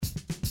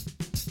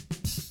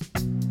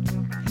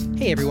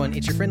Hey everyone,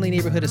 it's your friendly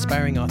neighborhood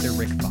aspiring author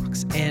Rick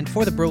Fox, and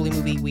for the Broly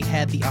movie, we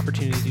had the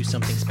opportunity to do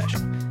something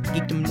special.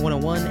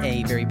 Geekdom101,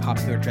 a very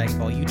popular Dragon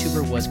Ball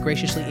YouTuber, was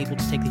graciously able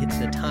to take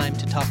the time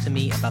to talk to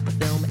me about the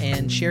film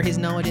and share his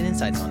knowledge and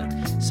insights on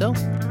it. So,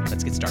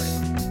 let's get started.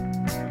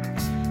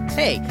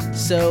 Hey,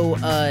 so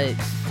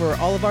for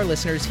all of our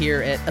listeners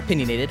here at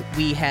Opinionated,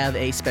 we have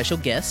a special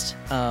guest.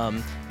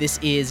 This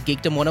is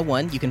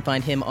Geekdom101. You can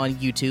find him on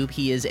YouTube.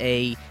 He is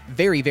a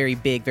very, very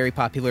big, very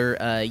popular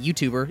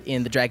YouTuber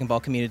in the Dragon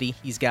Ball community.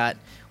 He's got,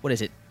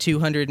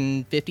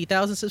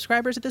 250,000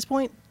 subscribers at this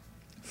point?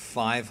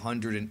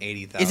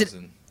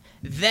 580,000.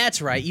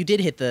 That's right. You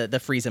did hit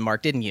the Frieza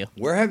mark, didn't you?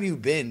 Where have you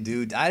been,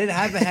 dude?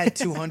 haven't had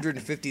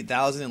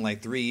 250,000 in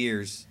like 3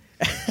 years.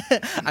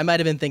 I might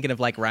have been thinking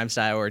of like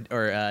Rhymestyle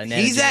or Nana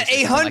He's at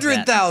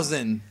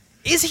 800,000. Like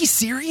is he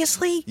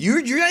seriously?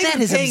 You're not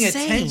even paying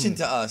insane. attention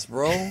to us,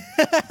 bro.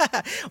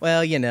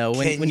 Well,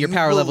 when your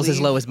power level's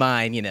as low as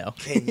mine,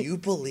 Can you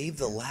believe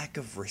the lack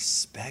of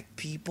respect,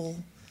 people?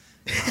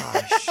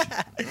 Gosh.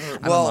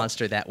 I'm a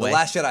monster that way. The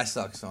Last Jedi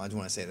sucks, so I just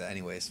want to say that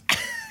anyways.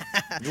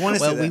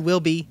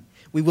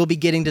 We will be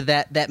getting to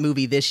that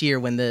movie this year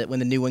when the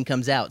new one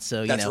comes out.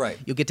 So That's right.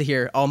 You'll get to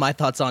hear all my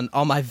thoughts on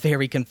all my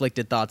very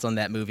conflicted thoughts on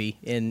that movie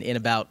in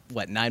about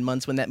 9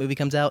 months when that movie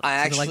comes out.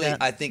 I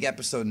think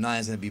episode 9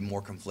 is going to be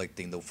more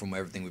conflicting though from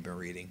everything we've been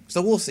reading.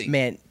 So we'll see.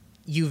 Man,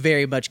 you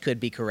very much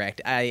could be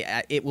correct.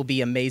 It will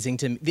be amazing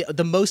to me.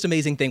 The most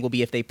amazing thing will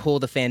be if they pull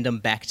the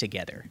fandom back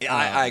together.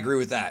 I agree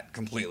with that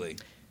completely.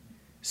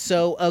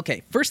 So,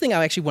 okay, first thing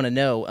I actually want to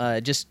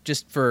know,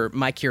 just for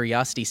my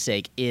curiosity's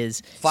sake,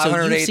 is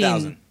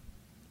 508,000.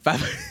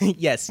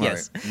 Yes.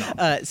 Right.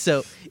 No.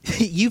 So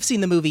you've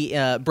seen the movie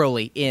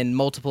Broly in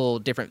multiple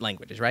different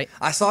languages, right?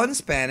 I saw it in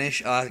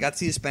Spanish. I got to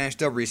see the Spanish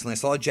dub recently. I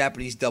saw the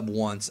Japanese dub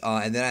once,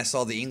 and then I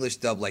saw the English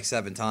dub like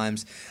 7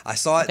 times. I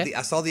saw it. Okay.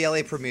 I saw the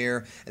LA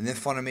premiere, and then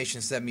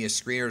Funimation sent me a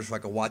screener so I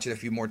could watch it a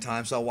few more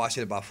times. So I watched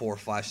it about 4,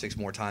 5, 6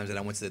 more times, and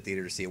I went to the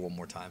theater to see it one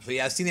more time. So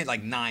yeah, I've seen it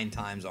like 9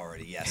 times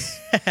already.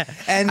 Yes,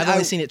 and I've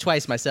only seen it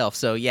twice myself.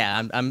 So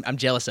yeah, I'm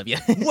jealous of you.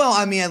 Well,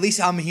 I mean, at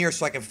least I'm here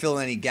so I can fill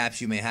in any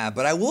gaps you may have.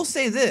 But I will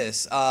say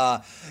this: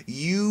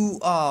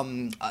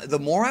 the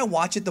more I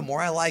watch it, the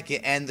more I like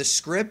it, and the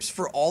scripts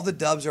for all the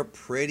dubs are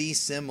pretty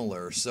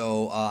similar.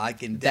 So I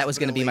can. That was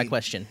going to be my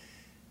question.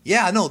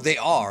 Yeah, no, they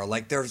are.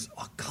 Like, there's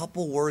a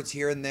couple words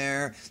here and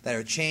there that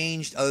are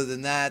changed. Other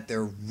than that,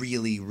 they're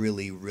really,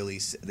 really, really.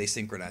 They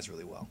synchronize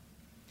really well.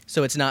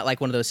 So it's not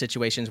like one of those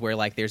situations where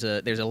like there's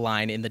a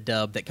line in the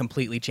dub that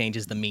completely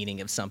changes the meaning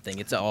of something.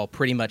 It's all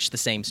pretty much the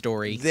same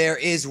story. There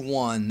is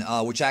one,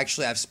 which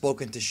actually I've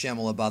spoken to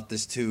Schemmel about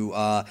this too.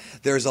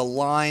 There's a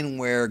line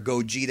where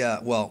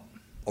Gogeta. Well,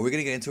 are we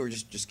gonna get into it or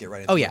just get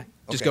right into it? Oh yeah.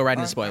 Just go right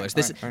into spoilers.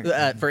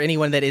 For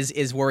anyone that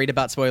is worried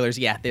about spoilers,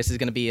 yeah, this is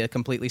going to be a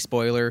completely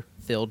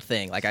spoiler-filled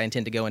thing. Like, I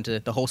intend to go into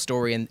the whole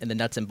story and the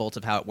nuts and bolts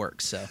of how it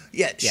works. So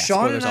yeah,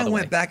 Sean and I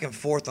went back and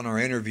forth on our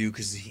interview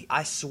because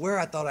I swear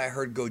I thought I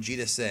heard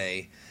Gogeta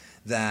say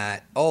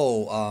that,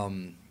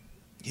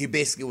 he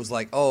basically was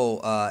like,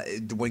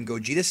 when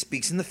Gogeta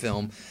speaks in the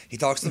film, he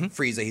talks to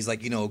Frieza. He's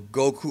like,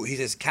 Goku. He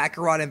says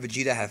Kakarot and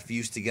Vegeta have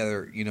fused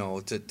together,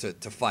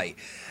 to fight.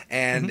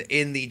 And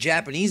in the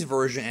Japanese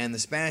version and the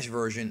Spanish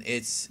version,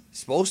 it's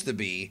supposed to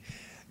be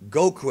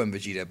Goku and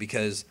Vegeta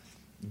because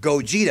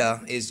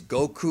Gogeta is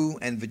Goku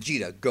and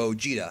Vegeta.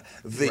 Gogeta.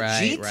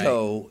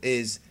 Vegito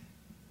is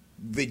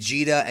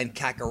Vegeta and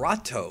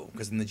Kakaroto,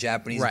 because in the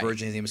Japanese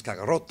version his name is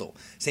Kakaroto.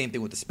 Same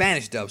thing with the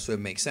Spanish dub, so it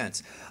makes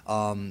sense.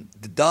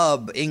 The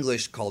dub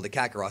English called it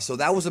Kakarot, so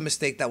that was a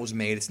mistake that was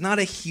made. It's not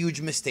a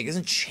huge mistake; it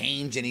doesn't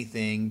change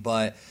anything,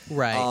 but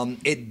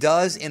it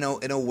does, in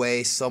a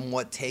way,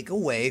 somewhat take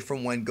away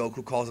from when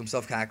Goku calls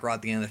himself Kakarot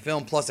at the end of the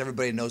film. Plus,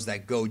 everybody knows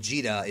that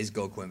Gogeta is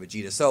Goku and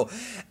Vegeta. So,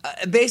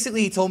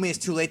 basically, he told me it's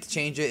too late to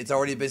change it. It's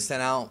already been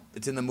sent out.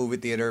 It's in the movie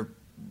theater.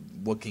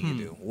 What can you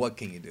do? What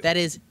can you do?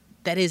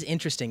 That is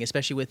interesting,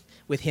 especially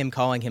with him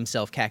calling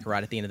himself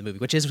Kakarot at the end of the movie,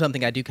 which is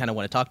something I do kind of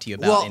want to talk to you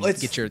about and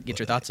get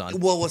your thoughts on.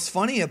 Well, what's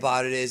funny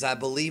about it is I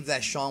believe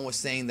that Sean was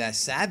saying that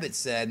Sabat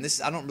said, and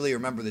this I don't really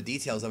remember the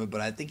details of it,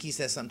 but I think he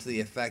said something to the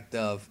effect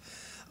of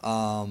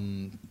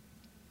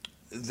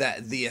that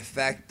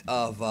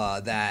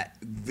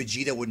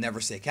Vegeta would never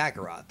say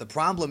Kakarot. The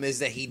problem is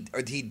that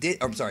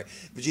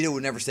Vegeta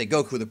would never say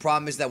Goku. The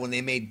problem is that when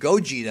they made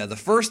Gogeta the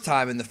first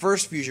time in the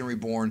first Fusion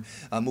Reborn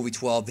movie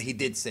 12, he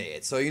did say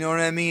it. So you know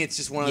what I mean? It's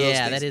just one of those things.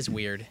 Yeah, that is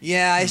weird.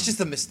 Yeah, it's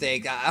just a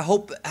mistake. I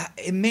hope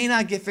it may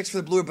not get fixed for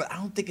the Blu-ray, but I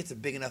don't think it's a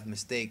big enough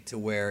mistake to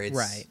where it's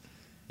right.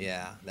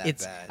 Yeah,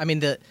 bad. I mean,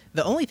 the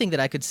only thing that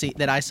I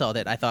saw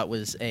that I thought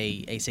was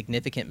a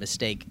significant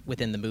mistake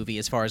within the movie,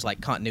 as far as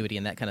like continuity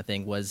and that kind of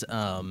thing, was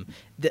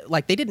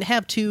like they didn't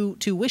have two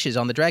wishes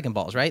on the Dragon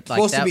Balls, right? It's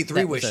supposed to be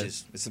 3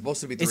 wishes. It's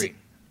supposed to be 3.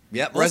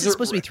 Yep. Well, it's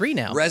supposed to be 3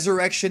 now.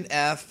 Resurrection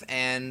F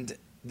and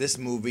this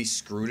movie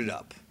screwed it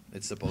up.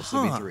 It's supposed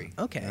to be 3.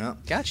 Okay, yeah.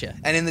 Gotcha.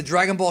 And in the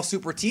Dragon Ball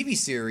Super TV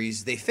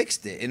series, they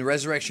fixed it. In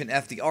Resurrection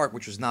F, the arc,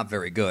 which was not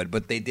very good,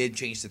 but they did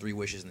change the 3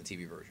 wishes in the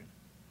TV version.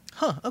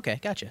 Huh, okay,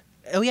 gotcha.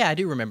 Oh yeah, I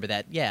do remember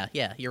that. Yeah,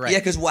 you're right. Yeah,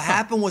 because what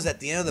happened was at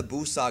the end of the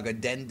Buu saga,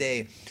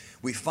 Dende,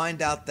 we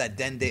find out that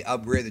Dende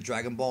upgraded the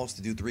Dragon Balls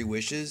to do 3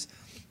 wishes,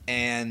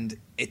 and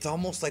it's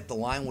almost like the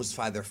line was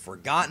either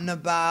forgotten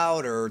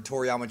about or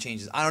Toriyama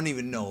changes. I don't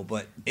even know,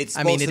 but it's.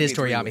 I mean, it is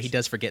Toriyama. He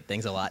does forget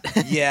things a lot.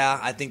 Yeah,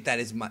 I think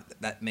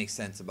that makes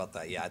sense about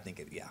that. Yeah, I think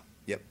it. Yeah,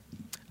 yep.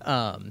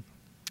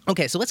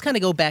 Okay, so let's kind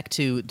of go back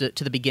to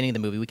the beginning of the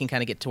movie. We can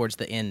kind of get towards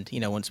the end,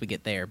 once we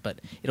get there. But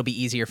it'll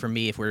be easier for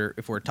me if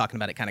we're talking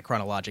about it kind of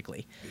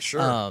chronologically.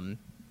 Sure.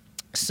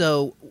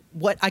 So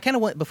what I kind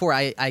of want before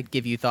I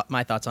give you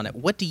my thoughts on it.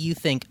 What do you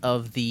think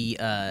of the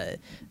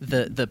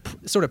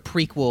sort of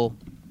prequel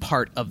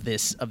part of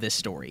this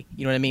story?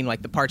 You know what I mean?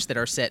 Like the parts that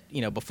are set,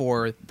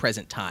 before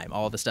present time,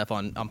 all the stuff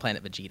on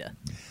Planet Vegeta.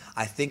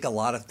 I think a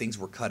lot of things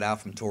were cut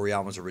out from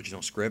Toriyama's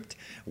original script.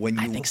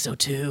 I think so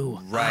too.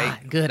 Right.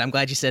 Good. I'm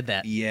glad you said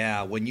that.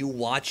 Yeah. When you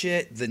watch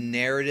it, the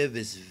narrative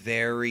is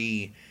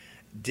very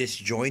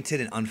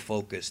disjointed and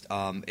unfocused.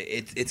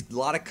 It's a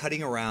lot of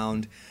cutting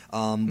around.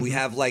 We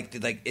have like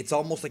it's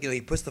almost like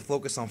he puts the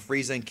focus on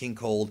Frieza and King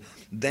Cold,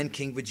 then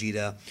King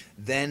Vegeta,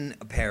 then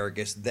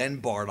Paragus,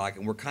 then Bardock,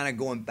 and we're kind of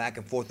going back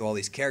and forth with all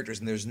these characters,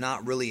 and there's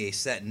not really a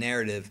set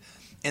narrative.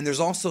 And there's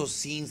also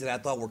scenes that I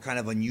thought were kind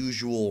of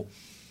unusual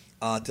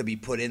to be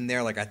put in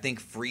there. Like I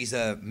think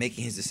Frieza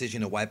making his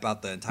decision to wipe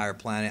out the entire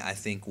planet, I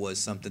think was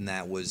something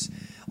that was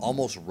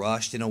almost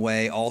rushed in a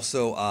way.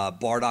 Also,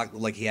 Bardock,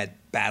 like he had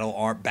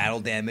battle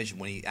damage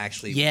when he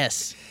actually...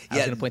 Yes, I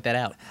was going to point that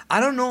out.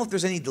 I don't know if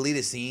there's any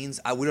deleted scenes.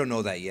 We don't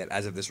know that yet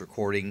as of this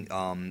recording.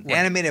 Right.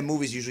 Animated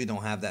movies usually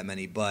don't have that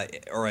many,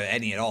 or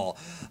any at all.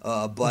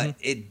 But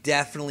it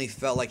definitely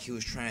felt like he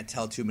was trying to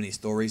tell too many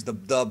stories.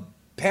 The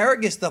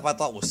Paragus stuff I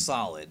thought was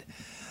solid,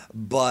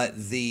 but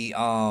the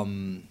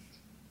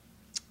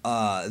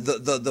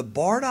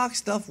Bardock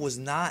stuff was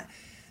not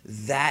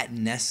that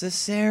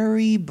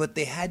necessary, but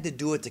they had to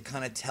do it to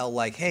kind of tell,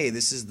 like, hey,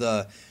 this is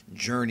the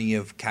journey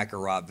of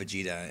Kakarot,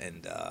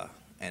 Vegeta,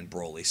 and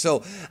Broly.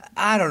 So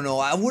I don't know.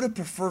 I would have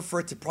preferred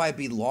for it to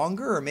probably be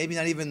longer, or maybe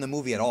not even in the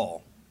movie at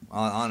all.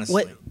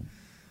 Honestly,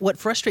 what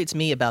frustrates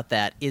me about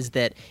that is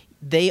that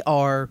they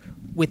are,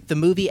 with the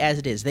movie as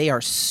it is, they are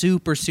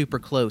super, super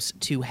close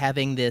to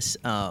having this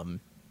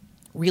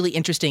really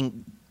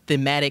interesting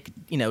thematic,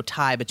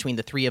 tie between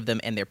the 3 of them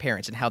and their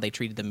parents and how they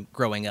treated them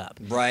growing up.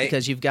 Right.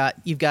 Because you've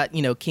got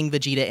King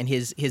Vegeta and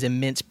his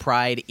immense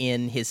pride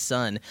in his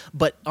son,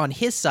 but on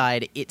his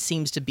side, it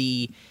seems to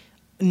be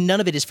none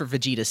of it is for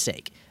Vegeta's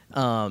sake.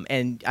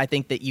 And I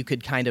think that you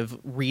could kind of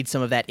read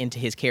some of that into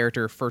his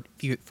character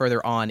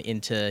further on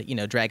into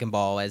Dragon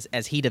Ball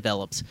as he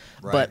develops.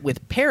 Right. But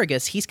with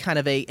Paragus, he's kind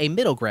of a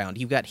middle ground.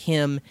 You've got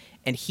him,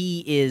 and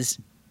he is.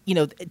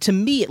 To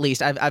me at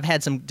least, I've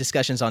had some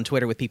discussions on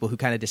Twitter with people who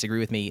kind of disagree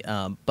with me.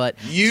 But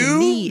to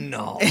me,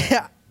 no,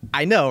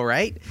 I know,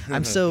 right?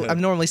 I'm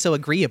normally so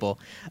agreeable.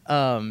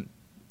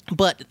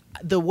 But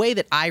the way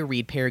that I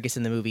read Paragus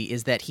in the movie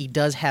is that he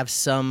does have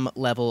some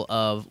level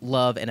of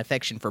love and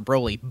affection for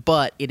Broly,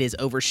 but it is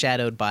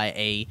overshadowed by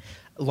a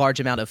large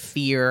amount of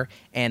fear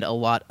and a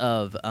lot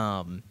of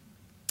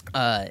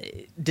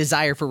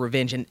desire for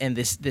revenge and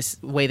this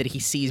way that he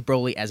sees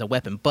Broly as a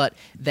weapon, but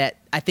that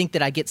I think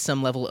that I get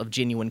some level of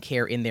genuine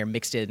care in there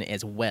mixed in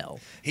as well.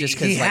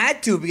 He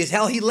had to, because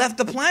hell, he left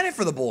the planet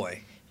for the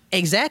boy.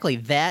 Exactly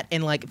that,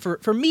 and like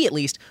for me at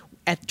least,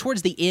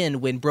 towards the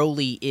end when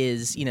Broly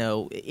is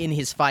in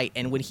his fight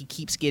and when he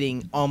keeps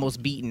getting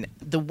almost beaten,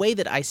 the way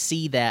that I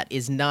see that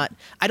is not.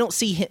 I don't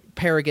see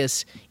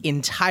Paragus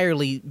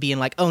entirely being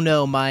like, oh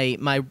no,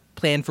 my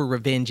plan for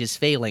revenge is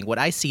failing. What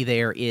I see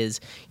there is,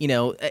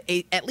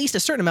 at least a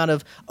certain amount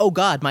of, oh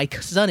God, my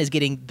son is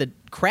getting the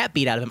crap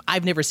beat out of him.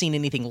 I've never seen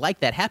anything like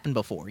that happen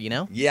before,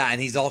 Yeah,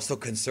 and he's also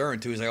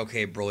concerned, too. He's like,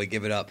 okay, Broly,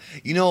 give it up.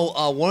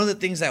 One of the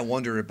things I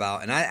wondered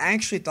about, and I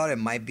actually thought it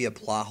might be a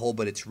plot hole,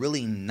 but it's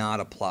really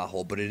not a plot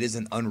hole, but it is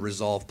an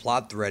unresolved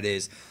plot thread,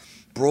 is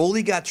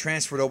Broly got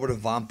transferred over to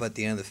Vampa at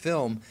the end of the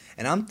film,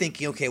 and I'm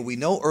thinking, okay, we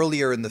know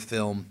earlier in the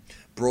film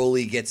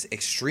Broly gets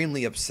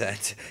extremely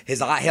upset.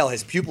 His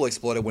pupil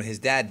exploded when his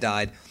dad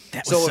died.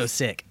 That was so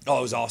sick. Oh,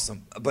 it was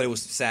awesome, but it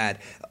was sad.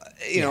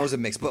 It was a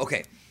mix. But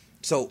okay,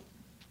 so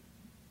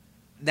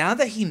now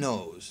that he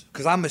knows,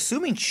 because I'm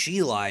assuming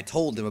Sheila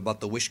told him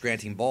about the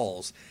wish-granting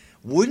balls,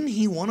 wouldn't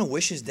he want to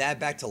wish his dad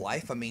back to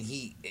life? I mean,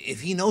 if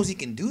he knows he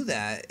can do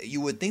that,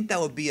 you would think that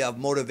would be a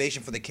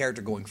motivation for the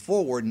character going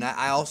forward, and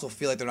I also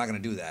feel like they're not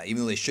going to do that,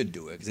 even though they should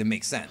do it, because it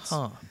makes sense.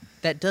 Huh.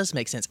 That does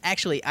make sense.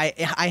 Actually,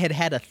 I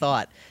had a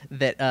thought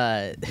that,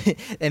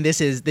 and this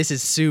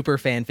is super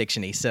fan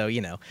fiction-y, so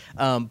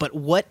but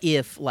what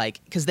if,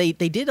 because they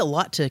did a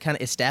lot to kind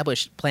of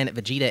establish Planet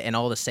Vegeta and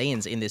all the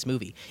Saiyans in this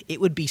movie. It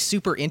would be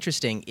super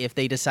interesting if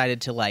they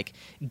decided to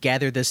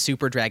gather the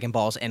Super Dragon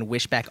Balls and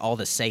wish back all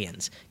the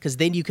Saiyans, because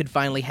then you could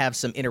finally have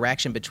some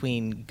interaction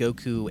between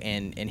Goku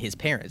and his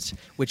parents,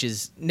 which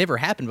has never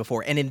happened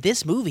before. And in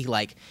this movie,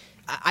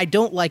 I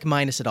don't like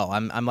Minus at all.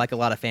 I'm like a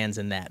lot of fans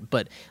in that,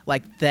 but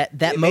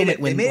that moment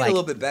when they made it a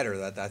little bit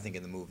better, I think,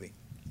 in the movie.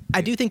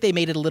 I do think they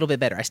made it a little bit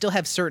better. I still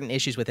have certain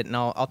issues with it, and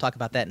I'll talk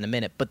about that in a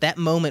minute. But that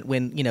moment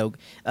when,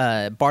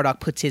 Bardock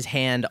puts his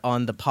hand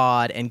on the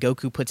pod and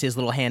Goku puts his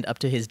little hand up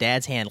to his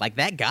dad's hand, like,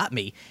 that got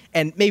me.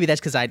 And maybe that's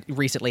because I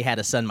recently had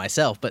a son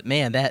myself. But,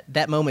 man,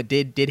 that moment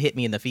did hit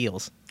me in the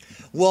feels.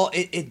 Well,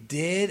 it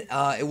did.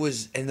 It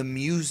was, and the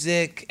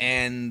music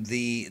and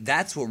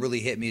that's what really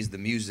hit me is the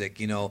music,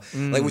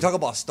 Like, we talk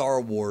about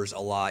Star Wars a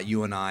lot,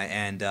 you and I,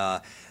 and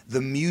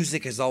the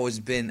music has always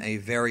been a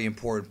very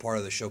important part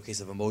of the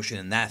showcase of emotion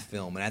in that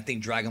film. And I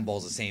think Dragon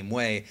Ball's the same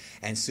way.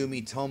 And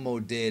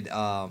Sumitomo did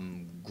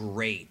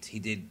great. He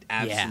did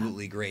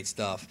absolutely great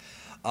stuff.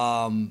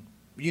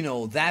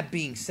 That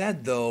being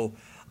said, though,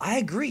 I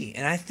agree.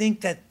 And I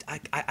think that,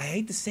 I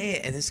hate to say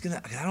it, and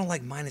I don't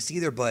like Minus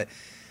either, but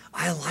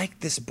I like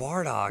this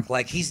Bardock.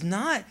 Like,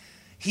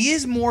 he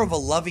is more of a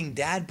loving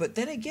dad, but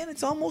then again,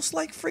 it's almost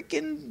like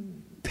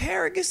freaking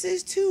Paragus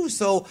is too.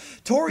 So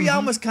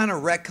Toriyama's kind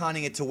of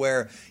retconning it to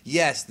where,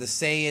 yes, the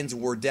Saiyans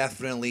were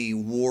definitely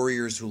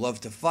warriors who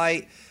loved to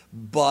fight,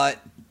 but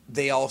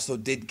they also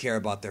did care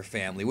about their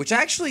family, which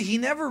actually he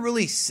never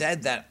really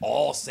said that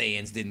all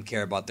Saiyans didn't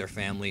care about their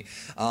family.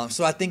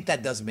 So I think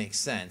that does make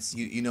sense.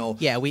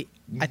 Yeah,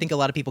 I think a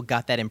lot of people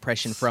got that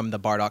impression from the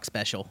Bardock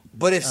special.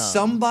 But if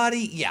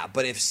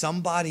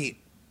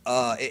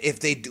if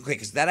they do,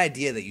 because that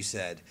idea that you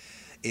said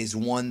is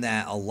one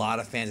that a lot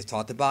of fans have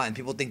talked about, and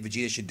people think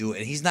Vegeta should do it,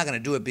 and he's not going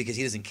to do it because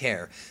he doesn't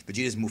care.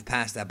 Vegeta's moved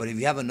past that. But if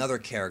you have another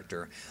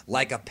character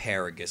like a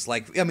Paragus,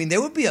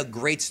 there would be a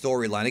great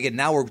storyline. Again,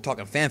 now we're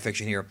talking fan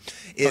fiction here.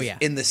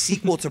 In the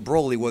sequel to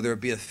Broly, whether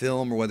it be a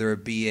film or whether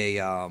it be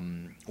a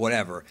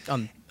whatever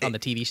on the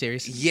TV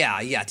series,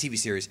 TV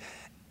series,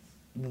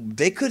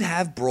 they could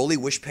have Broly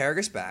wish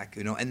Paragus back,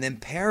 and then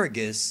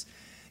Paragus,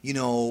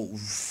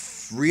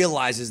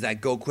 realizes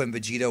that Goku and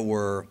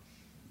Vegeta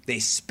they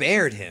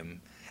spared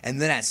him. And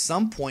then at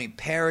some point,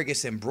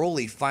 Paragus and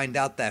Broly find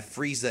out that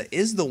Frieza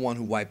is the one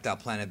who wiped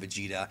out Planet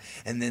Vegeta,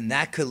 and then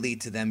that could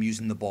lead to them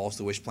using the balls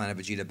to wish Planet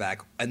Vegeta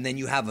back. And then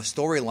you have a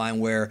storyline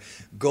where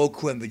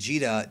Goku and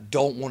Vegeta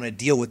don't want to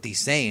deal with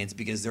these Saiyans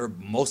because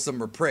most of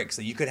them are pricks.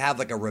 And you could have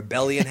like a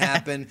rebellion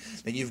happen,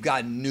 then you've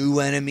got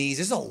new enemies.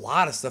 There's a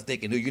lot of stuff they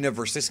can do.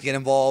 Universe 6 get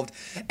involved.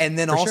 And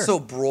then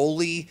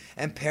Broly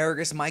and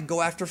Paragus might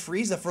go after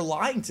Frieza for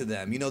lying to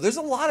them. There's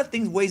a lot of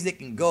ways they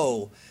can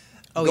go.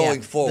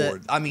 Going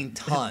forward.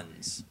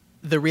 Tons.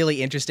 The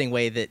really interesting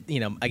way that,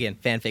 again,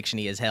 fan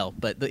fiction-y as hell,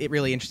 but the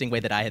really interesting way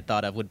that I had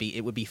thought of would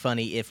be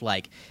funny if,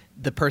 like,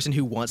 the person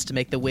who wants to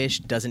make the wish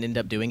doesn't end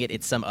up doing it.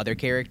 It's some other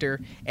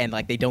character, and,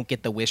 like, they don't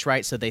get the wish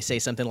right, so they say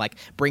something like,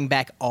 bring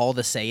back all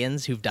the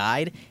Saiyans who've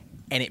died,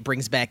 and it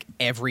brings back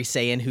every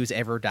Saiyan who's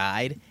ever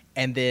died.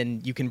 And then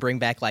you can bring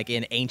back, like,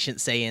 in Ancient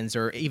Saiyans,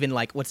 or even,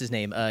 like, what's his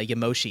name?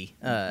 Yamoshi.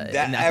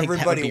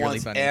 Everybody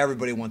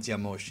wants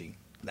Yamoshi.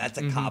 That's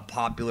a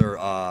popular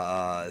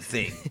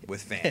thing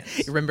with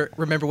fans.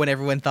 Remember when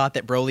everyone thought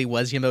that Broly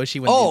was Yamoshi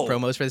when the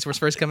promos for this were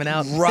first coming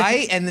out?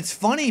 Right, and it's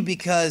funny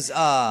because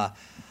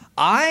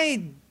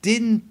I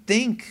didn't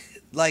think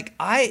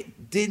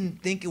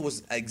it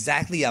was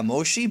exactly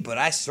Yamoshi, but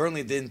I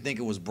certainly didn't think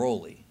it was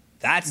Broly.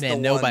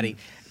 Nobody.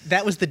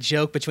 That was the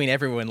joke between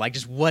everyone. Like,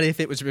 just what if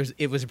it was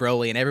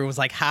Broly? And everyone was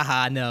like,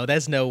 haha, no,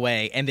 that's no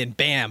way. And then,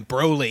 bam,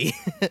 Broly.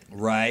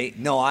 Right.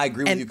 No, I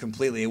agree with you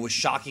completely. It was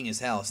shocking as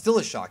hell. Still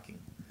is shocking.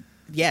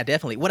 Yeah,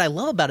 definitely. What I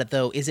love about it,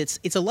 though, is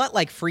it's a lot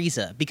like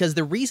Frieza, because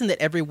the reason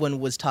that everyone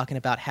was talking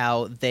about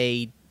how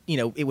they,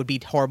 it would be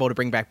horrible to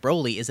bring back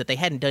Broly is that they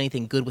hadn't done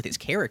anything good with his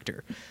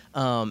character.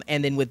 And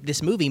then with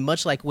this movie,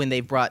 much like when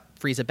they brought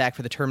Frieza back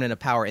for the Tournament of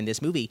Power in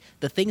this movie,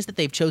 the things that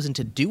they've chosen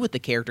to do with the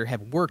character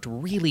have worked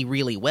really,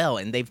 really well,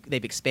 and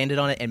they've expanded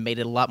on it and made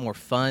it a lot more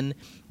fun.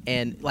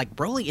 And, like,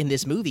 Broly in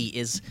this movie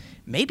is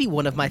maybe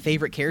one of my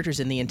favorite characters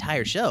in the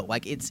entire show.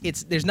 Like, it's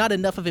there's not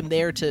enough of him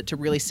there to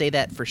really say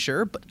that for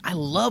sure, but I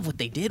love what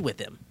they did with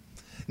him.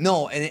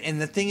 No,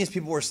 and the thing is,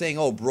 people were saying,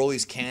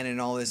 Broly's canon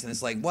and all this, and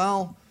it's like,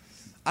 well,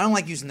 I don't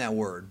like using that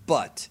word,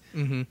 but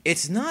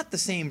it's not the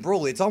same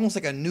Broly. It's almost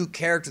like a new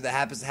character that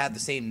happens to have the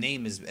same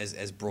name as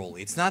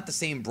Broly. It's not the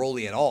same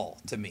Broly at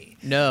all to me.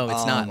 No,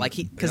 it's not. Like,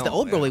 because the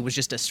old Broly was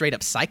just a straight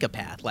up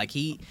psychopath. Like,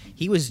 he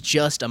was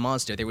just a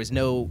monster. There was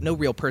no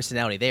real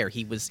personality there.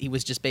 He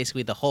was just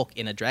basically the Hulk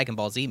in a Dragon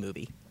Ball Z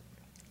movie.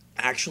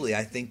 Actually,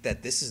 I think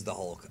that this is the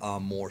Hulk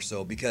more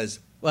so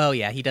because. Well,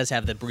 yeah, he does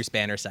have the Bruce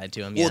Banner side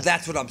to him. Well,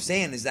 that's what I'm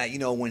saying is that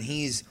when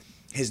he's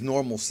his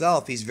normal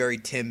self, he's very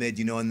timid,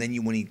 and then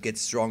when he gets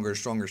stronger,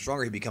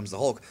 he becomes the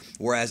Hulk.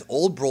 Whereas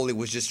old Broly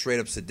was just straight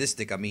up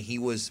sadistic. I mean, he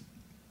was,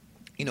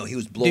 he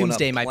was blowing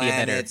Doomsday up might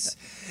planets.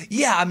 Be a better.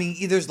 Yeah, I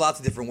mean, there's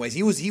lots of different ways.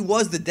 He was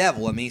the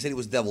devil. I mean, he said he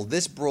was the devil.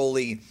 This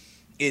Broly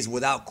is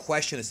without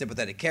question a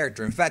sympathetic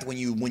character. In fact, when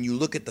you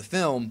look at the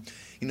film,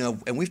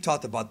 and we've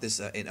talked about this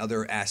in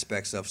other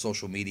aspects of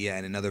social media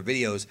and in other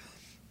videos.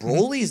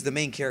 Broly is the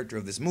main character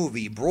of this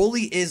movie.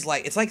 Broly is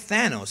it's like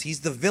Thanos. He's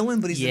the villain,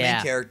 but he's the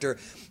main character.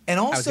 And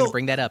also, I was going to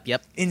bring that up,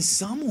 yep. In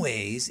some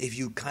ways, if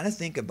you kind of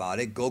think about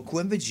it, Goku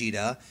and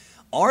Vegeta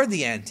are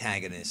the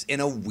antagonists in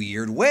a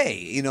weird way.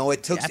 You know,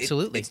 it took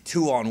absolutely. It's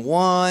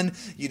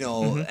 2-on-1. You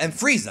know, and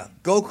Frieza,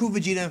 Goku,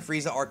 Vegeta, and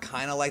Frieza are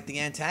kind of like the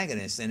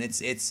antagonists, and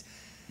it's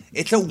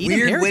a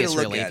weird way to look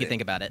really, at if you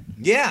think about it.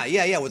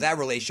 Yeah. With that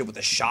relationship, with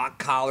the shock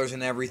collars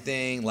and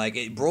everything, like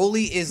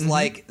Broly is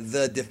like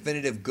the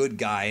definitive good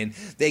guy, and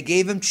they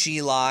gave him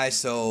Chi-Lai,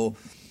 so.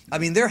 I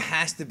mean, there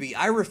has to be.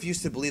 I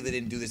refuse to believe they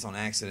didn't do this on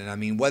accident. I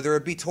mean, whether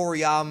it be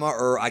Toriyama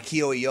or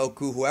Akio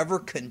Ioku, whoever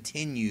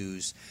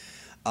continues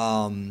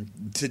to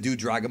do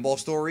Dragon Ball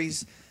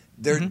stories,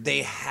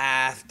 they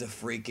have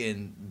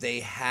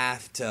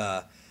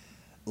to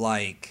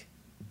like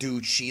do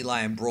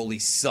Chi-Lai and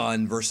Broly's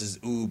son versus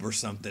Oob or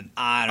something.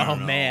 I don't know.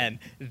 Oh man,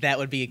 that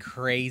would be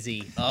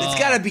crazy. It's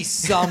got to be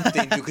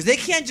something, dude, because they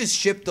can't just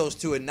ship those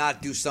two and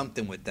not do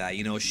something with that.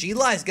 You know, She's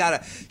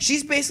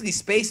basically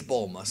Space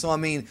Bulma. So I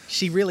mean,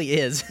 she really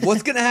is.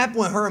 What's gonna happen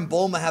when her and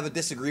Bulma have a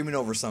disagreement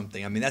over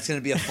something? I mean, that's gonna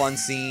be a fun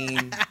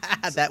scene.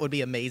 That would be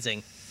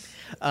amazing.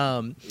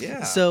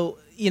 Yeah. So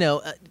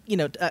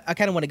I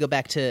kind of want to go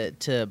back to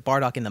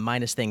Bardock and the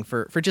Minus thing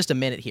for just a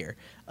minute here,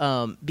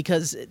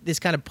 because this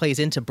kind of plays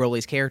into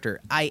Broly's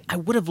character. I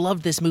would have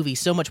loved this movie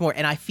so much more,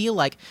 and I feel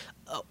like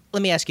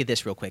let me ask you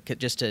this real quick,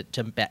 just to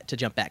jump back,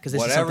 because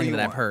this is something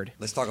that I've heard.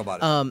 Let's talk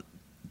about it.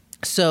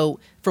 So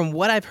from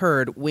what I've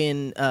heard,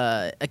 when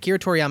Akira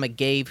Toriyama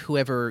gave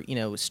whoever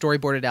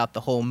storyboarded out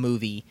the whole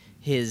movie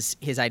his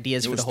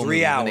ideas for the whole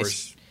movie, it was 3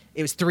 hours.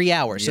 It was 3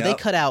 hours. So they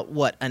cut out,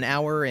 what, an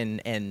hour and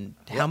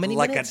how many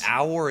minutes? Like an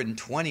hour and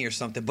 20 or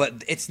something.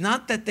 But it's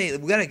not that we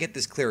got to get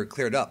this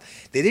cleared up.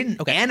 They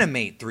didn't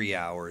animate 3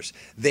 hours.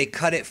 They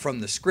cut it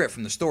from the script,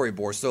 from the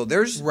storyboard. So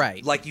there's,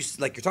 like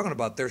you're talking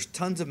about, there's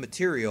tons of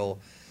material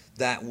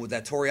that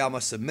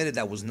Toriyama submitted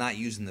that was not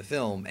used in the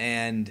film.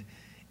 And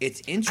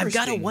it's interesting. I've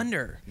got to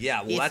wonder.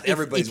 Yeah, well,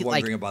 everybody's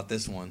wondering about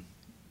this one.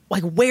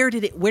 Like, where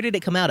did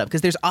it come out of?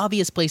 Because there's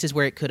obvious places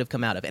where it could have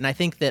come out of. And I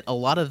think that a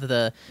lot of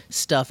the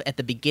stuff at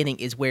the beginning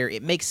is where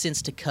it makes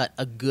sense to cut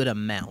a good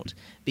amount,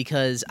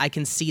 because I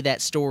can see that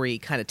story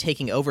kind of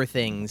taking over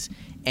things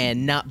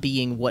and not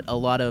being what a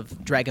lot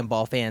of Dragon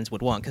Ball fans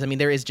would want. Because, I mean,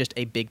 there is just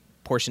a big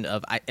portion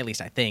of, at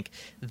least I think,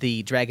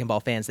 the Dragon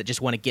Ball fans that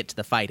just want to get to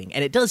the fighting.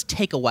 And it does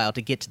take a while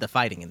to get to the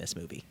fighting in this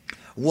movie.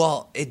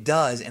 Well, it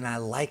does, and I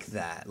like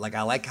that. Like,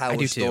 I like how it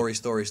was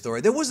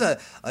story. There was a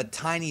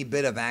tiny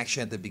bit of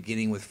action at the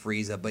beginning with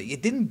Frieza, but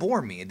it didn't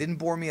bore me. It didn't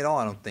bore me at all,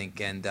 I don't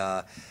think. And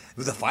the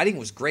fighting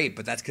was great,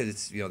 but that's because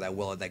it's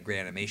that great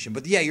animation.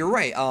 But yeah, you're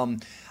right.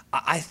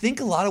 I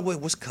think a lot of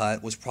what was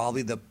cut was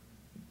probably the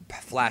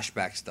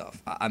flashback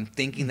stuff. I'm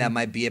thinking that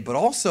might be it, but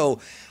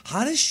also,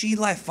 how does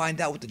Chi-Lai find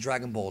out what the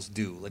Dragon Balls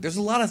do? Like, there's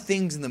a lot of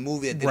things in the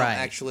movie that they don't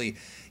actually.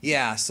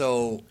 Yeah,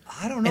 so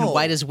I don't know. And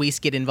why does Whis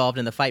get involved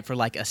in the fight for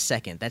like a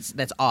second?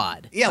 That's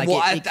odd. Yeah, like,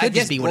 well, it could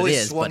just be what it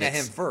is. Swung at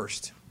him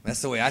first.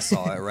 That's the way I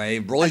saw it,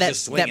 right? Broly's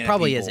just swinging at people. That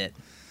probably is it.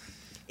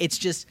 It's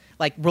just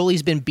like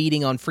Broly's been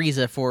beating on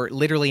Frieza for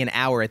literally an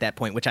hour at that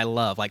point, which I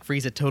love. Like,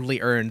 Frieza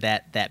totally earned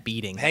that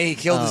beating. Hey, he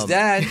killed his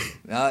dad.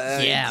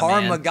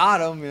 Karma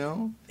got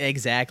him,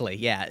 Exactly,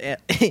 yeah.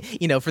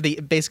 For the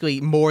basically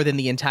more than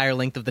the entire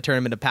length of the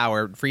Tournament of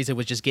Power, Frieza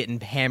was just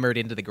getting hammered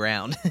into the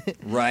ground.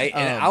 Right,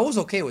 and I was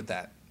okay with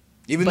that.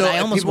 Even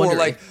though people were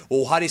like,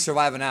 well, how do you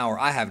survive an hour?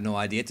 I have no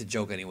idea. It's a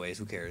joke anyways.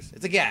 Who cares?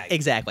 It's a gag.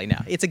 Exactly, no.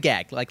 It's a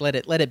gag. Like, let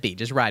it be.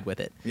 Just ride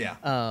with it. Yeah.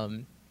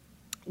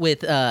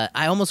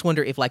 I almost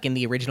wonder if, like, in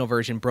the original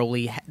version,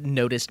 Broly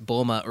noticed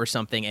Bulma or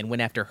something and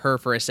went after her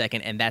for a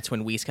second, and that's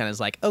when Whis kind of is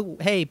like, "Oh,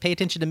 hey, pay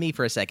attention to me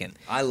for a second."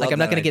 I love I'm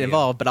not going to get idea.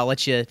 involved, but I'll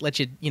let you,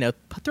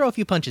 throw a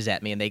few punches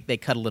at me, and they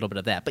cut a little bit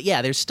of that. But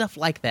yeah, there's stuff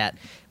like that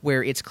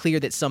where it's clear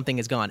that something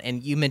is gone.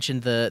 And you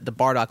mentioned the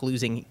Bardock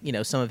losing,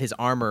 some of his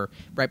armor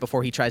right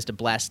before he tries to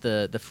blast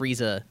the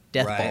Frieza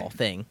death ball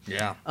thing.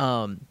 Yeah.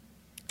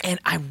 And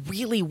I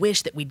really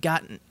wish that we'd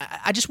gotten.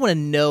 I just want to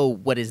know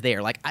what is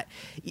there. Like,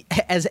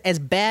 as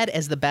bad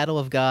as the Battle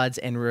of Gods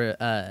and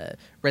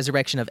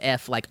Resurrection of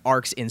F like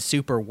arcs in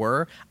Super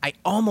were, I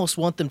almost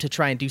want them to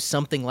try and do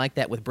something like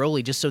that with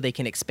Broly, just so they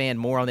can expand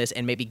more on this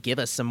and maybe give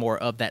us some more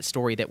of that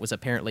story that was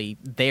apparently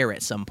there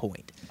at some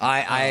point.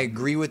 I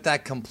agree with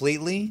that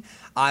completely.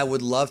 I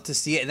would love to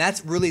see it, and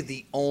that's really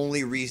the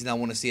only reason I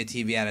want to see a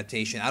TV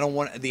adaptation. I don't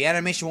want the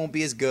animation won't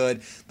be as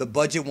good, the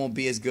budget won't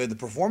be as good, the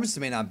performance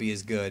may not be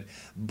as good,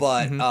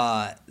 but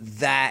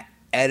that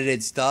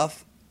edited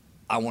stuff,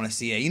 I want to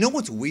see it. You know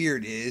what's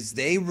weird is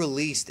they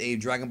released a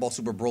Dragon Ball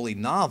Super Broly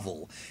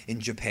novel in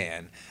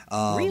Japan.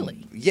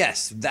 Really?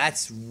 Yes,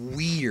 that's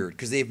weird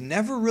because they've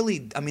never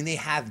really. I mean, they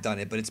have done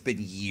it, but it's been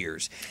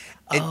years.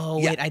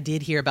 Wait, I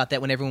did hear about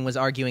that when everyone was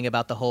arguing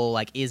about the whole,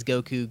 like, is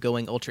Goku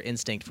going Ultra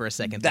Instinct for a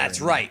second? That's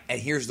right.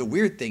 And here's the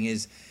weird thing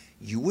is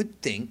you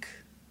would think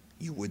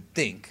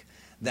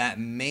that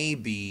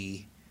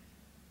maybe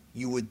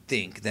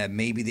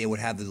they would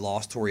have the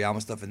Lost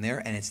Toriyama stuff in there,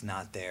 and it's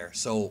not there.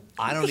 So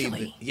I don't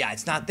even. Yeah,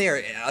 it's not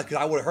there.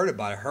 I would have heard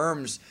about it.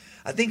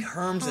 I think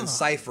Herms and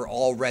Cypher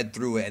all read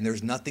through it, and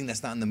there's nothing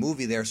that's not in the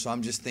movie there. So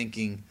I'm just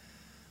thinking,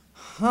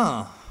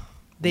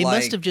 They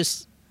must have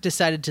just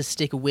decided to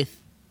stick with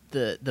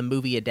the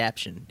movie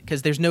adaptation,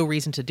 because there's no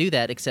reason to do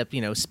that except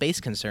space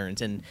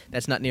concerns, and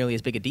that's not nearly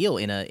as big a deal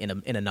in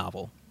a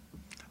novel.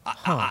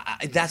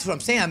 That's what I'm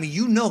saying. I mean,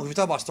 we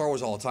talk about Star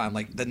Wars all the time.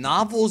 Like the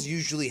novels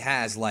usually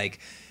has like,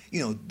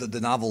 the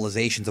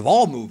novelizations of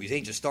all movies,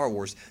 ain't just Star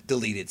Wars,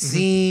 deleted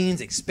scenes,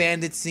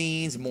 expanded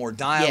scenes, more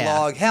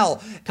dialogue. Yeah.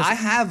 Hell, I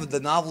have the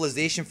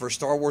novelization for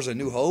Star Wars A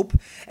New Hope,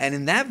 and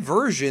in that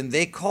version,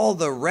 they call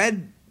the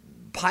red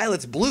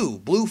pilots blue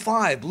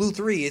 5, blue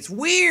 3. It's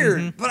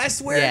weird, but I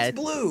swear it's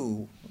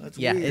blue. That's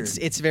weird.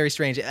 It's very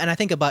strange, and I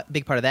think a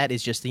big part of that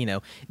is just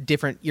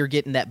different. You're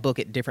getting that book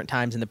at different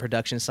times in the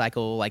production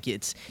cycle. Like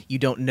you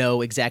don't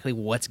know exactly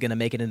what's going to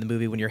make it in the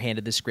movie when you're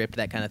handed the script,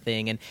 that kind of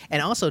thing,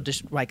 and also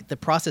just like the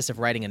process of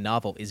writing a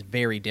novel is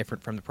very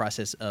different from the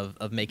process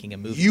of making a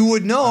movie. You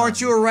would know,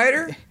 aren't you a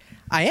writer?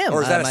 I am.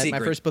 Or is that a secret?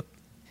 My first book.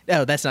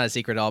 No, that's not a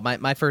secret at all.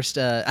 My first,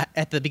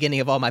 at the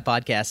beginning of all my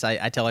podcasts,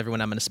 I tell everyone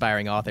I'm an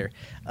aspiring author.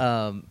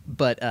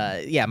 But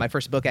my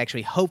first book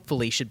actually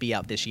hopefully should be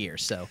out this year.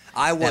 So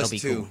I was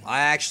too. Cool.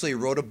 I actually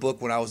wrote a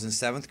book when I was in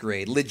 7th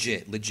grade.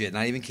 Legit,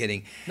 not even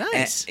kidding.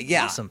 Nice.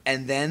 Awesome.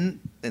 And then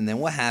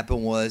what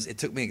happened was it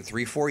took me like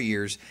 3-4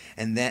 years,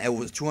 and then it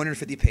was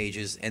 250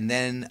 pages, and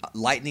then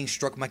lightning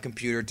struck my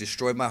computer,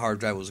 destroyed my hard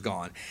drive, was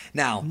gone.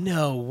 Now,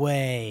 no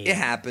way. It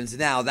happens.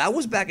 Now, that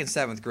was back in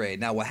 7th grade.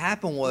 Now, what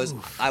happened was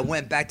I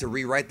went back to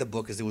rewrite the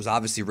book because it was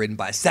obviously written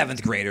by a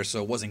 7th grader,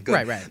 so it wasn't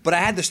good. Right. But I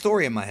had the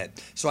story in my head.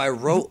 So I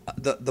wrote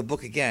the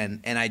book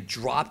again, and I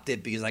dropped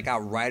it because I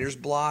got writer's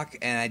block,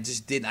 and I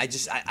just didn't.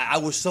 I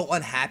was so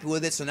unhappy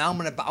with it. So now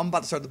I'm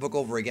about to start the book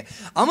over again.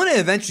 I'm gonna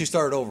eventually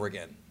start it over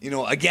again.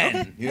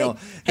 Again. Okay.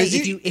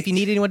 If you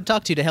need anyone to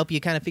talk to help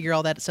you kind of figure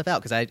all that stuff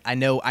out, because I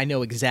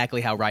know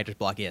exactly how writer's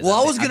block is. Well,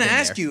 I was gonna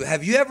ask you,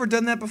 have you ever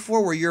done that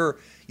before, where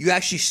you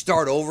actually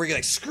start over again?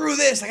 Like, screw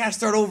this, I gotta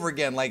start over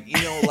again.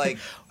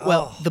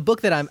 Well, the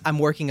book that I'm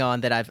working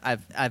on, that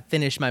I've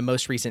finished my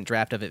most recent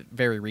draft of it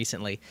very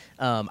recently.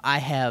 I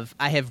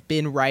have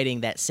been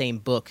writing that same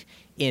book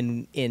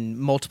in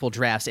multiple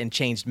drafts and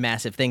changed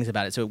massive things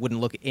about it so it wouldn't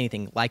look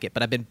anything like it.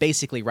 But I've been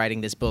basically writing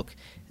this book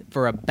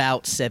for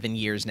about 7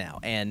 years now,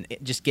 and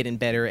just getting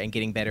better and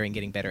getting better and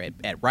getting better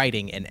at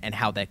writing and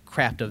how that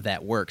craft of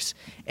that works.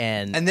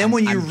 And then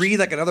when you read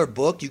like another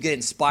book, you get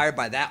inspired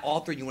by that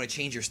author and you want to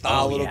change your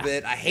style a little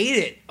bit. I hate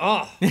it.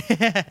 Oh.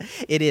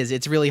 It is.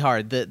 It's really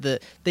hard. The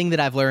thing that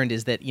I've learned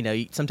is that,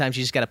 sometimes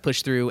you just got to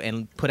push through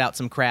and put out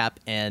some crap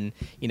and,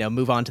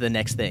 move on to the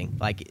next thing.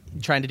 Like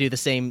trying to do the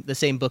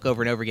same book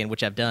over and over again,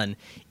 which I've done,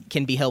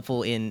 can be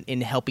helpful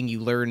in helping you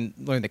learn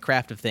the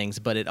craft of things.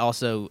 But it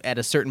also, at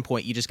a certain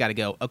point, you just got to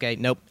go, okay,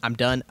 nope, I'm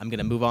done. I'm going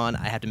to move on.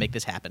 I have to make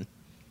this happen.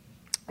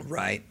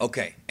 Right.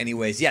 Okay.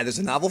 Anyways, there's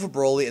a novel for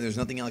Broly, and there's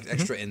nothing else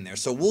extra in there.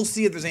 So we'll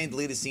see if there's any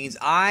deleted scenes.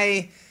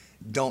 I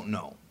don't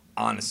know.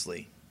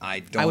 Honestly,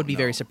 I would be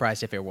very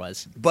surprised if there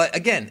was. But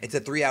again, it's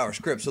a 3-hour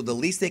script, so the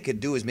least they could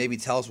do is maybe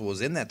tell us what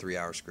was in that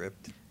 3-hour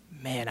script.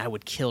 Man, I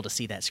would kill to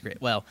see that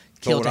script. Well,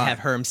 kill to have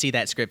Herm see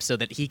that script so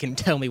that he can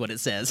tell me what it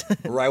says.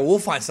 Right. We'll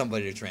find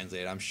somebody to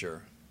translate it, I'm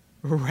sure.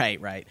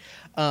 Right.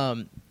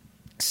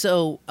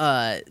 So,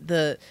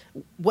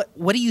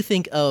 what do you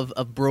think of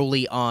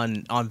Broly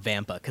on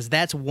Vampa? Because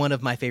that's one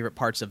of my favorite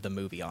parts of the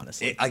movie,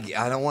 honestly. I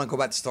don't want to go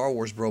back to Star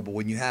Wars, bro, but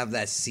when you have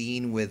that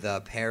scene with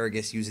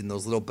Paragus using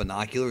those little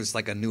binoculars, it's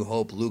like A New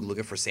Hope, Luke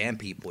looking for sand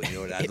people.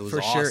 That it was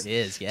for awesome. Sure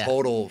is, yeah.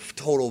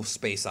 Total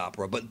space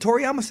opera. But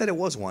Toriyama said it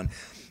was one.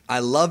 I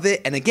love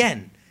it. And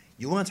again,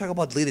 you want to talk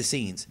about deleted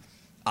scenes.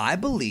 I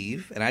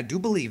believe, and I do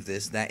believe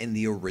this, that in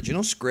the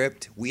original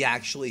script, we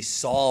actually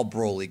saw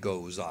Broly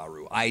go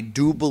Uzaru. I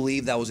do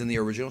believe that was in the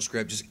original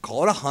script. Just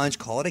call it a hunch,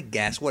 call it a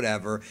guess,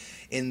 whatever.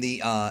 In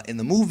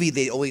the movie,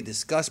 they only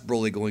discussed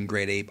Broly going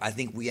Great Ape. I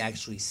think we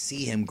actually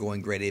see him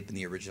going Great Ape in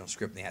the original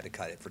script, and they had to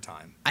cut it for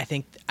time. I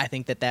think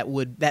that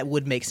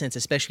would make sense,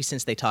 especially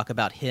since they talk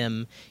about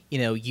him,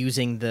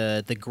 using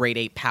the Great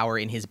Ape power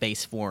in his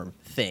base form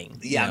thing.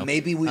 Yeah,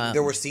 maybe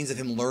there were scenes of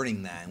him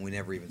learning that, and we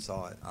never even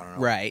saw it. I don't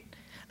know. Right.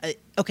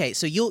 Okay,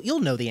 so you'll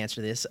know the answer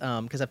to this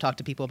because I've talked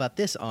to people about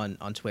this on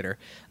Twitter.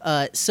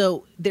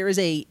 So there is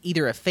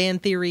either a fan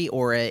theory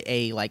or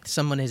a like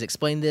someone has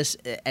explained this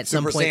at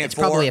some point. It's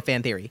probably a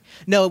fan theory.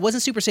 No, it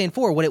wasn't Super Saiyan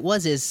 4. What it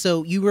was is,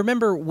 so you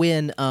remember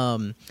when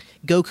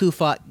Goku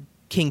fought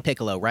King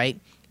Piccolo,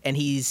 right? And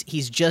he's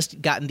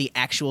just gotten the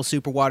actual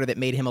super water that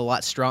made him a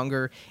lot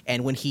stronger.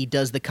 And when he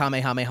does the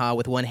Kamehameha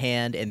with one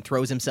hand and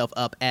throws himself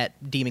up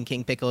at Demon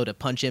King Piccolo to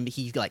punch him,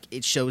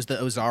 it shows the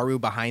Ozaru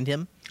behind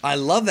him. I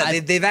love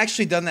that. They've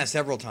actually done that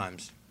several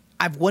times.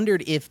 I've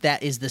wondered if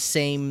that is the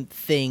same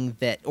thing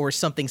or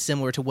something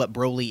similar to what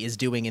Broly is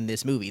doing in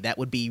this movie. That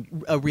would be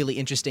a really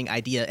interesting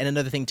idea, and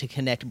another thing to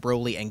connect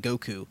Broly and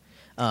Goku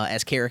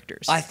as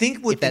characters. I think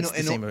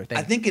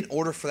I think in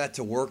order for that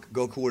to work,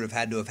 Goku would have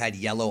had to have had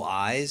yellow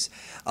eyes.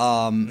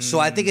 So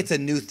I think it's a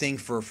new thing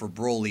for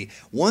Broly.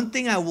 One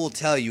thing I will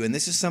tell you, and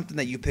this is something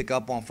that you pick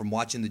up on from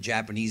watching the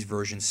Japanese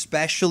version,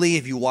 especially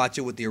if you watch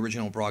it with the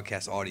original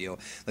broadcast audio.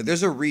 Like,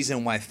 there's a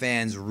reason why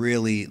fans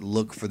really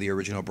look for the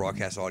original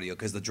broadcast audio,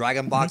 because the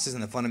Dragon Boxes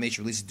and the Funimation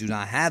releases do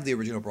not have the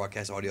original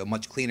broadcast audio, a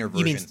much cleaner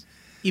version.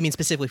 You mean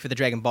specifically for the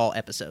Dragon Ball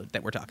episode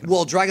that we're talking about?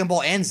 Well, Dragon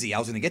Ball and Z, I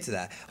was going to get to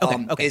that.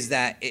 Okay. Is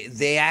that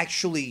they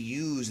actually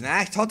use, and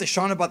I talked to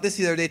Sean about this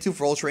the other day too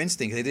for Ultra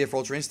Instinct. They did it for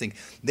Ultra Instinct.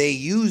 They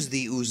use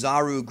the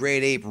Uzaru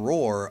Great Ape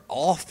roar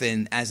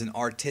often as an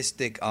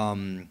artistic,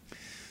 I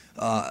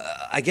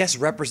guess,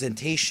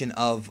 representation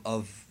of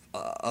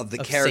the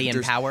characters.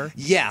 Saiyan power?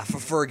 Yeah.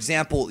 For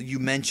example, you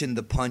mentioned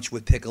the punch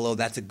with Piccolo.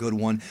 That's a good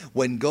one.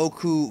 When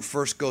Goku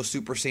first goes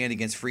Super Saiyan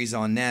against Frieza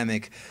on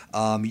Namek,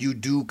 you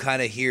do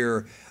kind of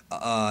hear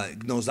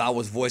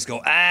Nozawa's voice go,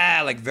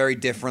 like very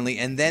differently.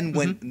 And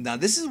then now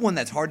this is one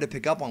that's hard to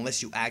pick up on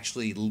unless you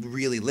actually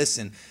really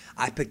listen.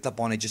 I picked up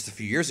on it just a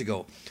few years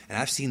ago, and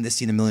I've seen this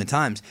scene a million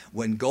times.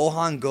 When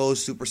Gohan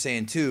goes Super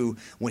Saiyan 2,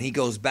 when he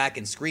goes back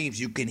and screams,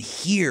 you can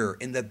hear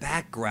in the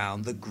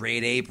background the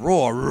Great Ape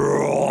roar.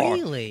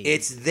 Really?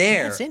 It's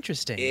there. That's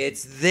interesting.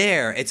 It's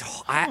there.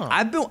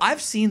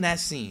 I've seen that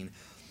scene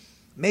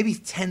maybe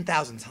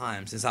 10,000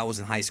 times since I was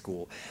in high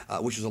school,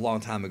 which was a long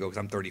time ago because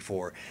I'm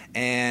 34.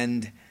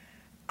 And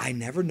I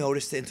never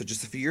noticed it until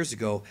just a few years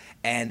ago.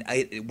 And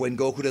when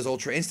Goku does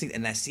Ultra Instinct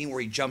and that scene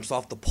where he jumps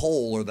off the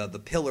pole or the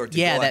pillar to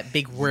go that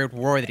big weird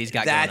roar that he's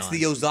got going on. That's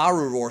the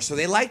Ozaru roar. So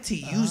they like to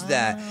use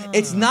that.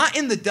 It's not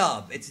in the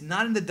dub. It's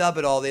not in the dub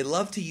at all. They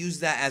love to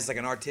use that as like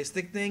an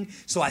artistic thing.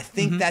 So I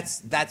think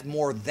that's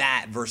more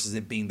that versus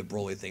it being the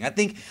Broly thing. I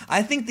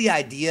think the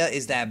idea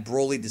is that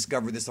Broly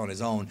discovered this on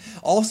his own.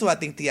 Also, I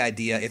think the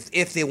idea,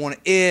 if they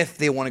want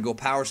to go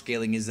power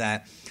scaling, is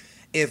that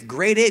if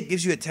Great Ape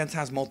gives you a 10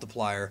 times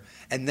multiplier,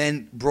 and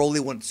then Broly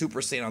went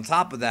Super Saiyan on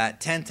top of that,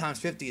 10 times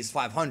 50 is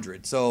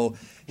 500. So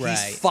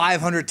he's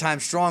 500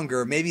 times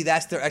stronger. Maybe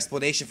that's their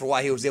explanation for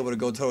why he was able to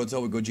go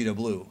toe-to-toe with Gogeta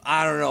Blue.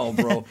 I don't know,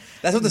 bro.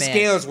 That's what the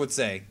scalers would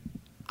say.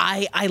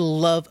 I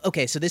love,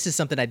 okay, so this is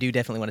something I do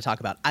definitely want to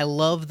talk about. I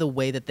love the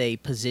way that they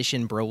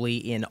position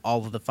Broly in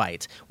all of the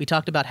fights. We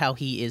talked about how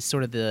he is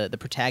sort of the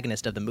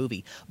protagonist of the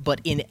movie, but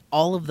in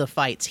all of the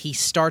fights, he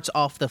starts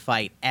off the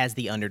fight as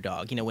the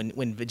underdog. You know,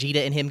 when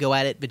Vegeta and him go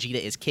at it,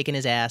 Vegeta is kicking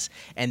his ass,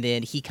 and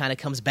then he kind of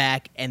comes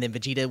back, and then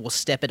Vegeta will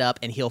step it up,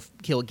 and he'll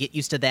get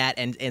used to that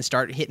and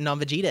start hitting on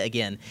Vegeta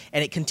again.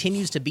 And it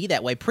continues to be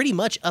that way pretty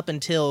much up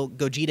until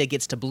Gogeta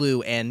gets to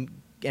Blue and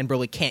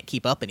Broly can't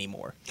keep up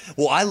anymore.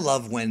 Well, I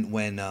love when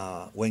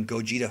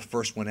Gogeta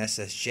first went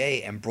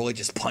SSJ and Broly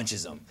just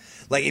punches him.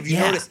 Like, if you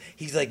notice,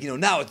 he's like,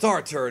 now it's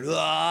our turn.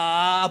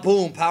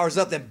 Boom, powers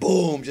up, then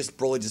boom,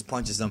 Broly just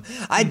punches him.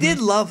 I did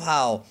love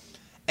how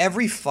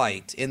every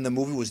fight in the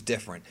movie was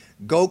different.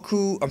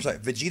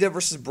 Vegeta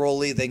versus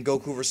Broly, then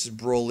Goku versus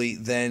Broly,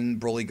 then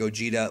Broly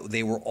Gogeta.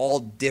 They were all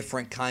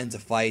different kinds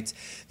of fights.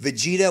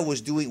 Vegeta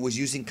was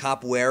using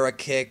capoeira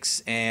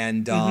kicks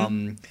and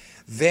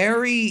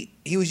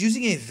he was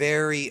using a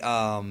very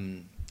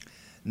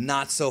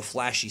not so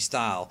flashy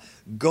style.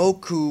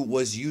 Goku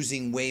was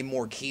using way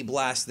more ki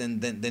blast than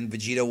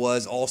Vegeta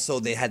was.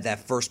 Also, they had that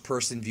first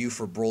person view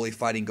for Broly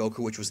fighting Goku,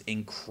 which was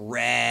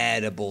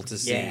incredible to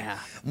see. Yeah.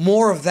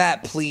 More of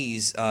that,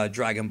 please,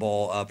 Dragon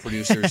Ball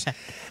producers.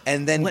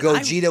 And then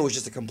Gogeta was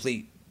just a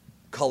complete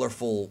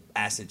colorful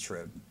acid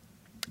trip.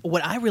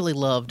 What I really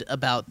loved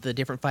about the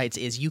different fights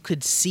is you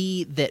could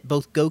see that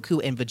both Goku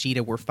and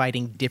Vegeta were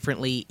fighting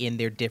differently in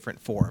their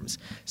different forms.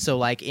 So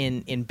like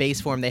in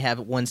base form, they have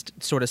one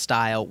sort of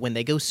style. When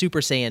they go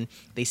Super Saiyan,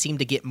 they seem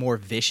to get more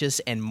vicious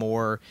and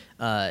more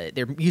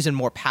they're using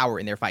more power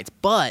in their fights.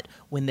 But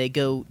when they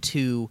go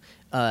to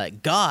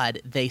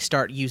God, they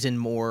start using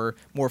more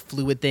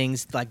fluid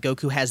things. Like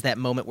Goku has that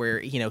moment where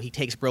he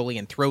takes Broly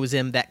and throws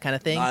him, that kind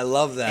of thing. I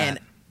love that. And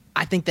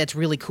I think that's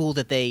really cool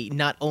that they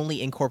not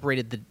only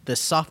incorporated the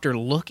softer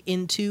look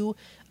into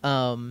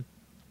God,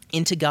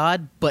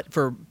 but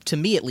to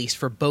me at least,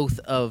 for both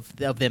of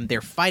them,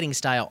 their fighting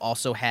style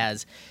also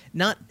has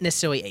not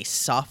necessarily a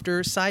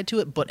softer side to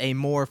it, but a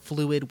more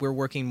fluid. We're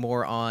working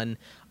more on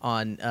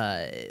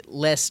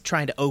less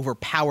trying to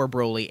overpower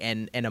Broly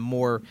and a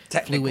more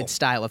fluid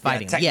style of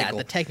fighting. Yeah,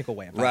 the technical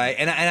way of fighting. Right,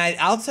 and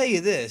I'll tell you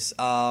this.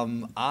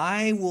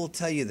 I will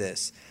tell you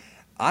this.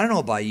 I don't know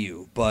about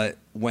you, but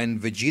when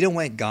Vegeta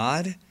went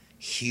God,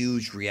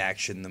 huge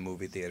reaction in the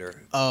movie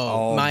theater.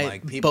 Oh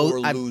my! People were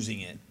losing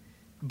it.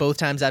 Both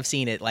times I've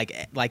seen it,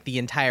 like the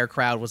entire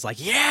crowd was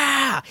like,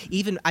 "Yeah!"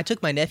 Even I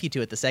took my nephew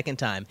to it the second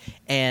time,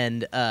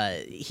 and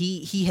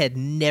he had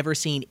never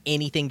seen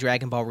anything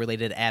Dragon Ball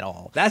related at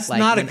all. That's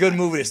not a good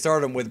movie to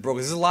start him with, bro.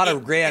 Because there's a lot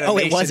of great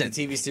animation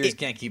the TV series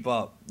can't keep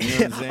up. You know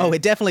what I'm saying?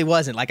 It definitely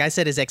wasn't. Like I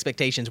set his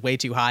expectations way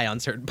too high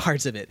on certain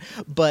parts of it.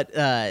 But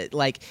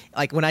like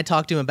when I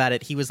talked to him about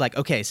it, he was like,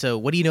 "Okay, so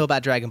what do you know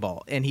about Dragon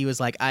Ball?" And he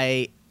was like,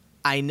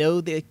 I know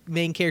the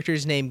main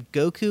character's named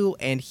Goku,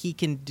 and he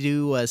can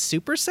do a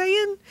Super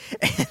Saiyan."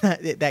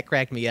 That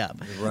cracked me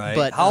up. Right.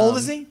 But how old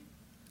is he?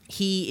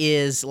 He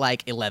is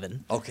like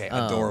 11. Okay,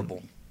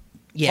 adorable.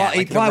 Yeah,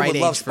 he probably would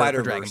love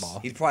Spider-Verse. Dragon Ball.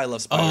 He'd probably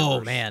love Spider-Verse. Oh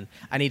man,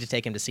 I need to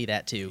take him to see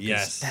that too.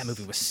 Yes, that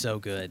movie was so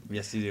good.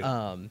 Yes, you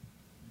do.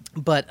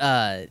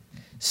 But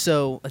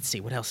so let's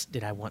see, what else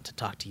did I want to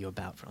talk to you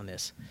about on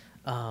this?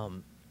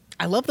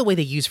 I love the way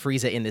they use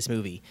Frieza in this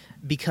movie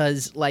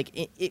because,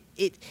 like,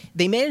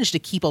 they managed to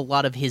keep a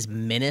lot of his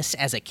menace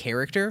as a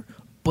character,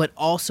 but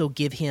also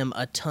give him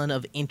a ton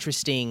of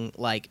interesting,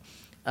 like,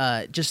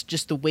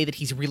 just the way that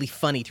he's really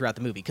funny throughout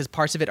the movie. Because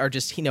parts of it are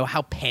just,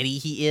 how petty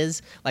he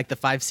is, like the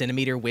 5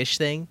 centimeter wish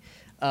thing.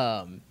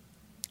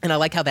 And I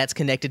like how that's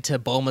connected to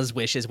Bulma's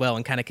wish as well,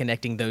 and kind of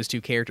connecting those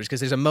two characters. Because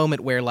there's a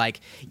moment where,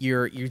 like,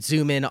 you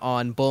zoom in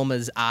on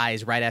Bulma's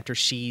eyes right after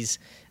she's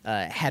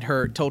had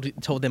her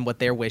told them what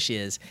their wish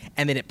is,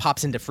 and then it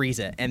pops into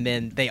Frieza, and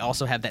then they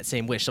also have that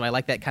same wish. So I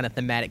like that kind of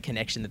thematic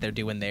connection that they're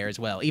doing there as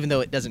well, even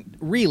though it doesn't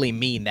really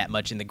mean that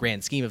much in the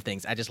grand scheme of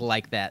things. I just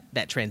like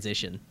that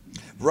transition.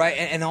 Right,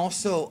 and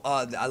also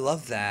I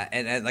love that,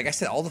 and like I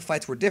said, all the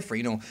fights were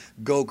different.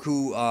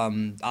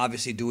 Goku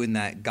obviously doing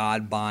that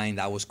God bind,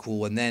 that was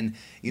cool, and then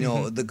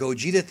the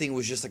Gogeta thing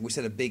was just, like we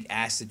said, a big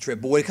acid trip.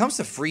 But when it comes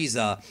to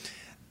Frieza,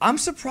 I'm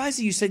surprised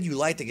that you said you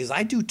liked it, because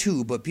I do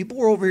too, but people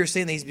were over here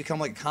saying that he's become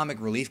like a comic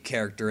relief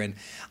character, and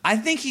I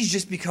think he's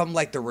just become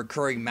like the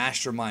recurring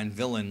mastermind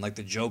villain, like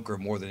the Joker,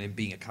 more than him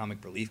being a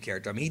comic relief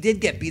character. I mean, he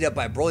did get beat up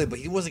by Broly, but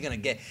he wasn't gonna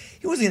get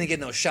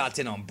no shots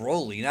in on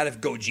Broly, not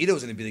if Gogeta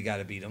was gonna be the guy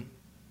to beat him.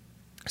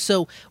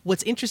 So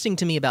what's interesting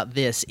to me about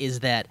this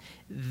is that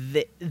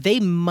they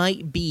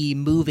might be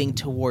moving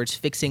towards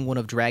fixing one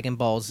of Dragon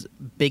Ball's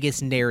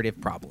biggest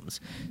narrative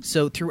problems.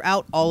 So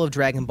throughout all of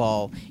Dragon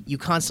Ball, you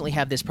constantly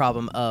have this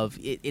problem of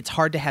it's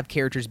hard to have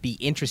characters be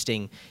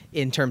interesting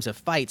in terms of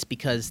fights,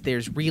 because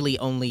there's really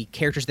only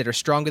characters that are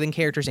stronger than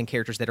characters and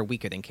characters that are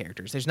weaker than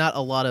characters. There's not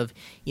a lot of,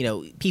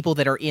 people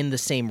that are in the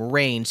same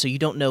range, so you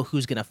don't know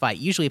who's going to fight.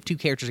 Usually if two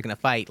characters are going to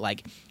fight,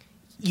 like,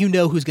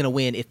 who's going to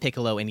win if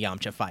Piccolo and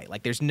Yamcha fight.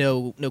 Like, there's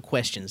no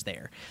questions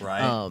there.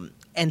 Right.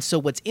 And so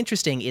what's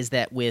interesting is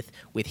that with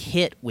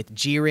Hit, with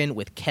Jiren,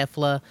 with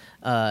Kefla,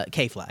 I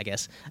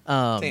guess.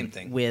 Same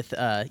thing. With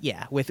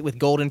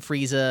Golden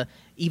Frieza,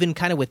 even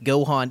kind of with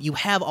Gohan, you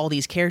have all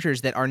these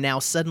characters that are now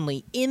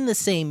suddenly in the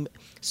same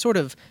sort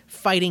of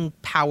fighting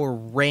power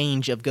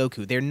range of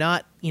Goku. They're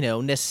not,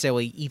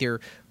 necessarily either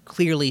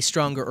clearly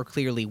stronger or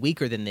clearly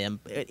weaker than them,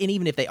 and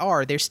even if they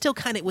are, they're still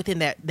kind of within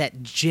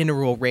that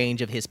general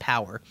range of his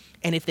power.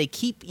 And if they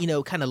keep,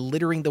 kind of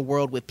littering the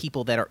world with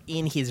people that are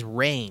in his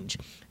range,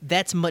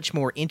 that's much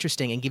more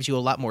interesting and gives you a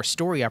lot more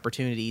story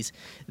opportunities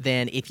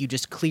than if you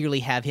just clearly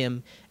have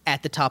him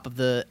at the top of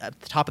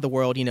the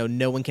world.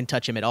 No one can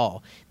touch him at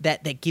all.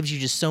 That gives you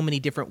just so many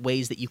different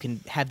ways that you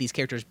can have these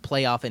characters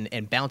play off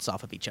and bounce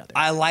off of each other.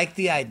 I like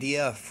the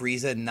idea of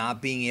Frieza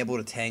not being able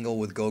to tangle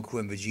with Goku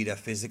and Vegeta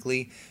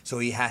physically, so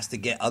he has to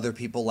get other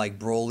people like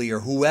Broly or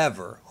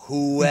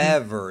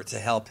whoever to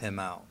help him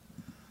out.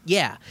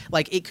 Yeah,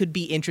 like, it could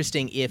be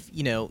interesting if,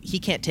 he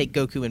can't take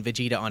Goku and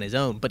Vegeta on his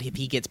own, but if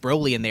he gets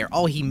Broly in there,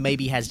 all he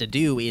maybe has to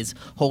do is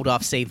hold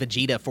off, say,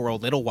 Vegeta for a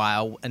little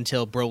while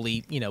until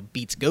Broly,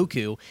 beats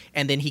Goku,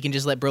 and then he can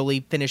just let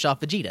Broly finish off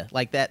Vegeta.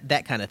 Like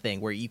that kind of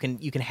thing, where you can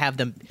have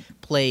them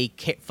play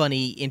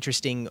funny,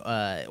 interesting,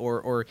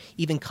 or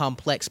even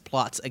complex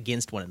plots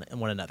against one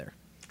another.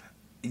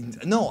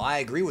 No, I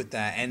agree with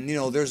that, and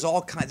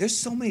there's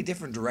so many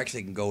different directions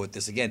they can go with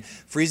this. Again,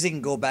 Frieza can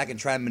go back and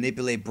try and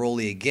manipulate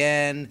Broly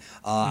again.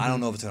 I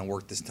don't know if it's gonna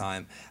work this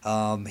time.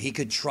 He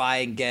could try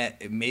and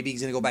maybe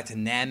he's gonna go back to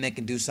Namek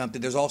and do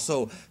something. There's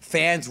also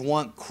fans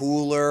want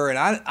Cooler, and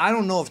I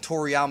don't know if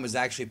Toriyama is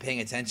actually paying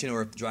attention,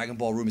 or if Dragon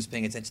Ball Room is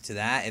paying attention to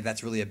that, if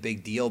that's really a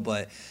big deal.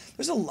 But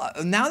there's a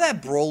lot now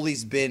that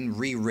Broly's been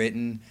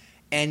rewritten.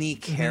 Any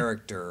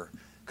character.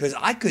 Because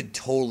I could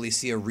totally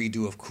see a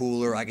redo of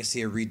Cooler. I could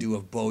see a redo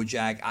of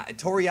Bojack.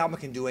 Toriyama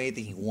can do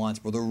anything he wants,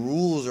 but the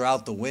rules are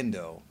out the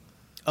window.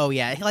 Oh,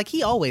 yeah. Like,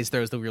 he always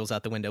throws the rules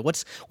out the window.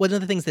 One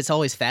of the things that's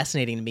always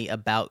fascinating to me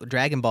about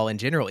Dragon Ball in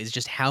general is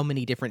just how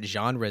many different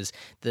genres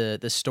the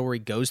story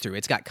goes through.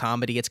 It's got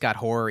comedy, it's got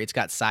horror, it's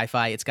got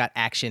sci-fi, it's got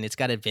action, it's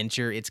got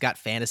adventure, it's got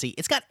fantasy,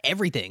 it's got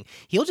everything.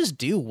 He'll just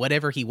do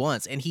whatever he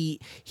wants, and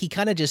he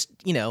kind of just,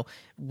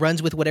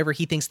 runs with whatever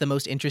he thinks the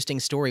most interesting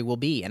story will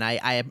be. And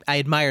I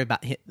admire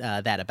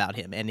that about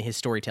him and his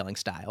storytelling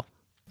style.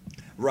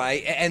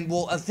 Right, and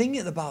a thing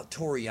about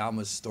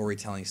Toriyama's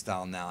storytelling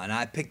style now, and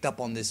I picked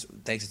up on this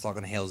thanks to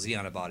talking to Hale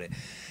Zeon about it.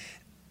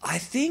 I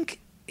think,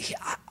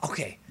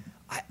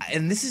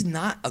 and this is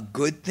not a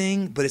good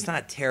thing, but it's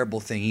not a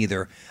terrible thing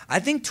either. I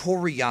think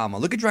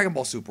Toriyama, look at Dragon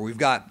Ball Super. We've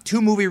got 2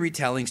 movie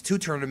retellings, 2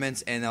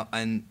 tournaments, and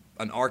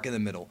an arc in the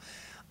middle.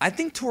 I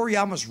think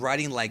Toriyama's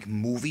writing like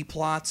movie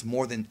plots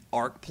more than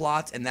arc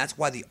plots, and that's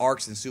why the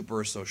arcs in Super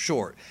are so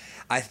short.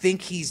 I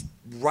think he's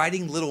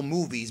writing little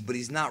movies, but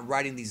he's not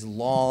writing these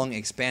long,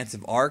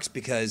 expansive arcs,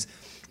 because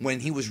when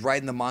he was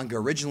writing the manga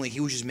originally, he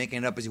was just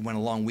making it up as he went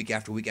along week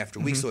after week after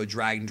week, so it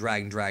dragged.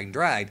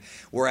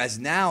 Whereas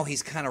now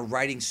he's kind of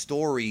writing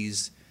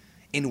stories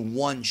in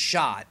one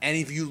shot. And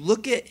if you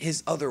look at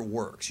his other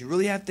works, you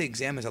really have to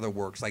examine his other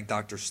works, like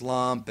Dr.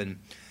 Slump and,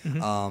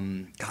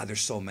 God,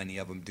 there's so many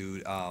of them,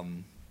 dude.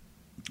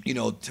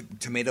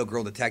 Tomato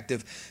Girl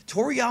Detective.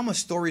 Toriyama's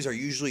stories are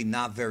usually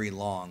not very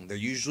long. They're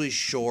usually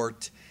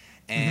short,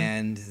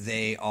 and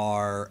they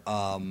are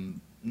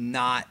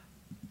not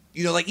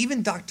you know, like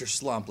even Dr.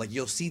 Slump, like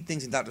you'll see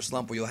things in Dr.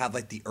 Slump where you'll have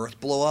like the earth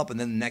blow up and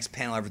then the next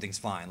panel everything's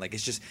fine. Like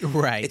it's just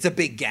Right. It's a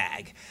big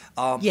gag.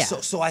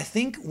 So I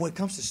think when it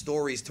comes to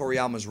stories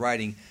Toriyama's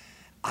writing,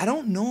 I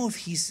don't know if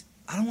he's,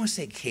 I don't want to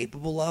say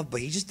capable of,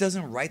 but he just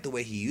doesn't write the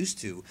way he used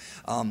to.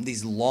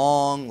 These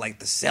long, like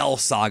the Cell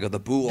Saga, the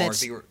Boo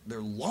arcs,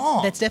 they're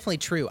long. That's definitely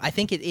true. I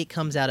think it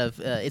comes out of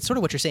it's sort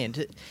of what you're saying.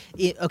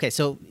 Okay,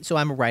 so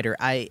I'm a writer.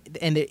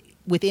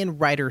 Within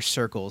writer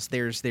circles,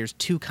 there's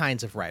two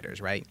kinds of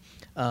writers, right?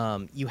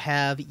 You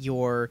have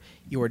your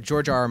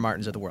George R. R.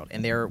 Martins of the world,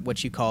 and they're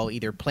what you call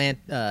either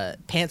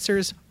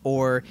pantsers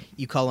or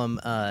you call them.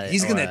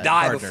 He's gonna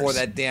die gardeners. before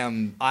that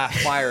damn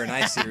Fire and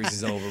Ice series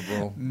is over,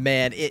 bro.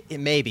 Man, it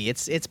maybe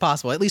it's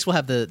possible. At least we'll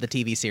have the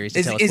TV series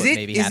to tell us what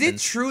maybe happens. Is it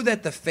true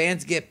that the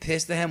fans get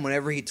pissed at him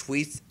whenever he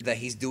tweets that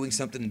he's doing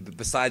something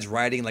besides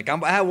writing? Like I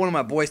had one of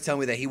my boys tell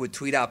me that he would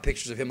tweet out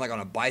pictures of him like on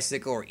a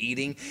bicycle or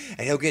eating,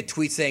 and he'll get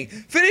tweets saying,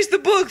 "Finish the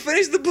book,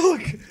 finish the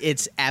book."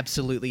 It's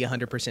absolutely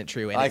 100%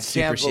 true, and it's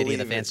super shitty of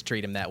the fans to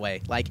treat him that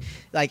way.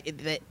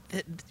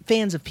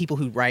 Fans of people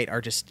who write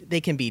are they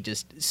can be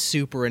just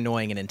super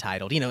annoying and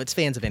entitled. You know, it's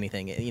fans of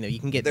anything. You know, you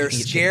can get. They're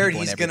scared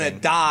he's gonna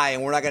die,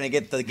 and we're not gonna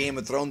get the Game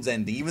of Thrones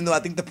ending, even though I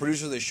think the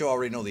producers of the show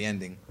already know the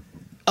ending.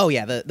 Oh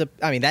yeah,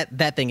 I mean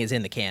that thing is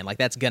in the can, like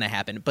that's gonna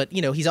happen. But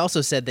you know, he's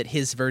also said that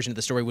his version of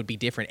the story would be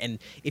different. And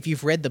if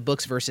you've read the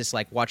books versus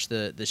like watch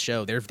the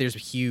show, there's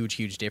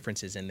huge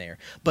differences in there.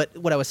 But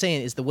what I was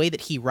saying is the way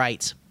that he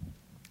writes.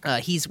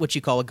 He's what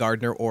you call a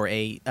gardener or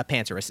a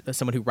pantser,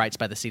 someone who writes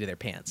by the seat of their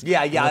pants.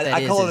 Yeah,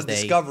 I call it a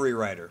discovery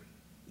writer.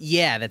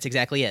 Yeah, that's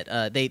exactly it.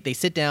 They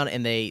sit down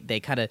and they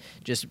kind of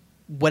just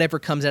whatever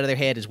comes out of their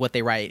head is what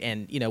they write.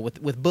 And you know,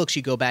 with books,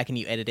 you go back and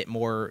you edit it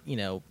more. You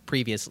know,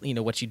 previous. You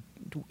know, what you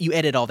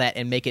edit all that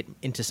and make it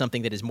into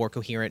something that is more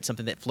coherent,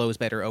 something that flows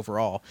better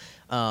overall,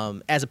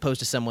 as opposed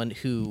to someone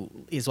who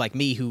is like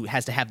me, who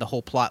has to have the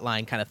whole plot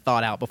line kind of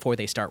thought out before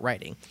they start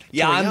writing.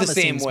 Yeah, Toriyama I'm the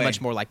same seems way.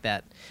 Much more like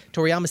that.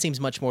 Toriyama seems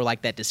much more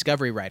like that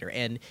discovery writer.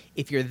 And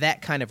if you're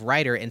that kind of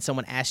writer and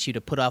someone asks you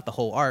to put out the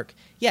whole arc,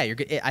 yeah,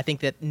 I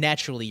think that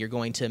naturally you're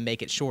going to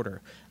make it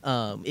shorter.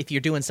 If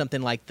you're doing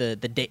something like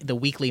the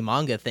weekly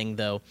manga thing,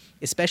 though,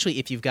 especially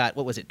if you've got,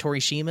 what was it,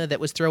 Torishima that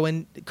was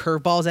throwing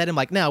curveballs at him,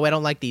 like, no, I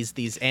don't like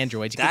these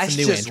androids. You That's get some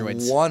new just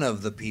androids. one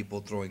of the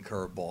people throwing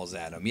curveballs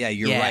at him. Yeah,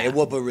 you're right.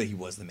 Well, but really, he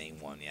was the main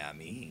one. Yeah, I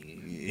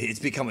mean, it's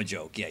become a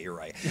joke. Yeah, you're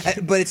right.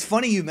 But it's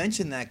funny you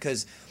mentioned that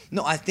because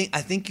no, I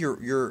think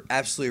you're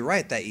absolutely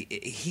right that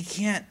he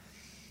can't.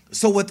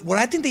 So what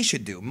I think they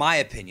should do, my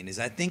opinion is,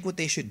 I think what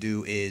they should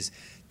do is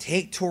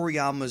take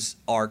Toriyama's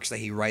arcs that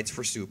he writes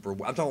for Super, I'm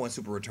talking about when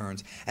Super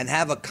returns, and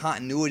have a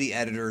continuity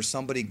editor,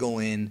 somebody go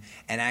in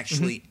and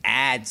actually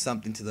add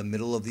something to the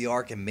middle of the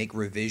arc and make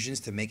revisions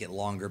to make it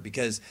longer,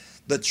 because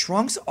the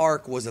Trunks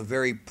arc was a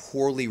very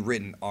poorly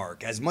written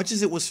arc. As much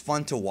as it was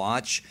fun to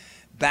watch,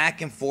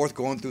 back and forth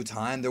going through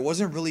time, there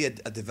wasn't really a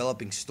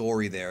developing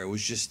story there. It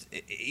was just,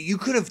 you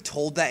could have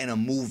told that in a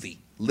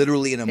movie,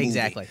 literally in a movie.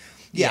 Exactly.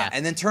 Yeah,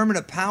 and then Tournament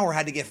of Power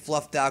had to get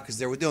fluffed out because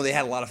they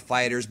had a lot of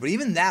fighters, but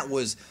even that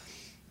was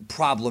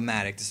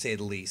problematic to say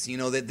the least. You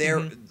know, that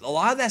a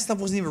lot of that stuff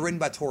wasn't even written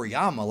by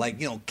Toriyama.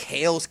 Like, you know,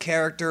 Kale's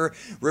character,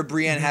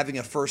 Ribrianne having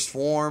a first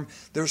form.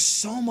 There's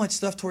so much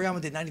stuff Toriyama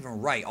did not even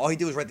write. All he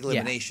did was write the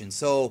elimination. Yeah.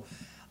 So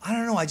I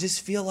don't know. I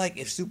just feel like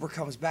if Super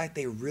comes back,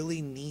 they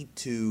really need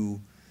to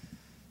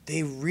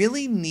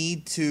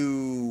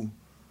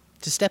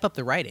step up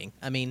the writing.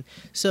 I mean,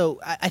 so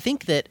I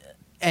think that,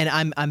 and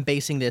I'm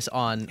basing this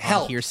on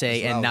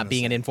hearsay and not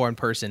being an informed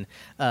person,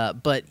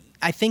 but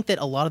I think that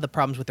a lot of the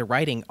problems with the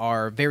writing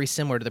are very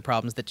similar to the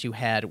problems that you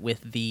had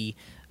with the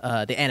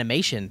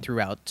animation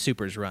throughout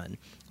Super's run.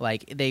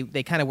 Like they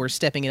kind of were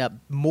stepping it up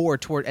more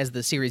toward as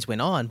the series went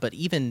on, but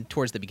even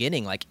towards the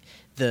beginning, like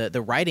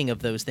the writing of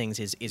those things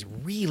is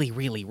really,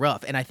 really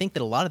rough. And I think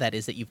that a lot of that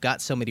is that you've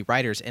got so many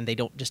writers and they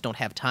just don't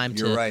have time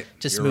to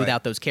smooth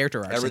out those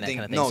character arcs and that kind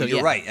of thing. No, so,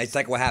 you're right. It's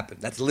like what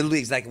happened. That's literally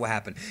exactly what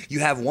happened. You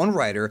have one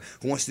writer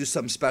who wants to do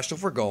something special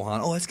for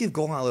Gohan. Oh, let's give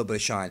Gohan a little bit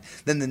of shine.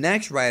 Then the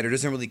next writer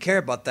doesn't really care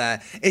about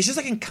that. It's just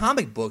like in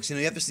comic books. You know,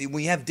 you have to see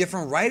when you have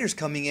different writers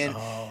coming in,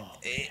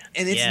 and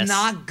it's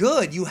not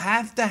good. You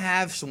have to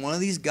have one of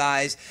these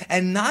guys.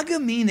 And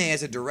Nagamine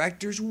as a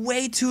director is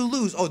way too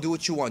loose. Oh, do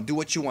what you want. Do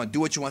what you want. Do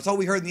what you want. That's all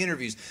we heard in the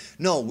interviews.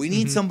 No, we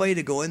need somebody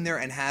to go in there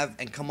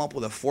and come up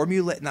with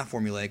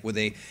with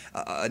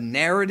a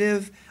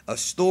narrative, a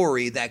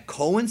story that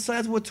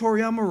coincides with what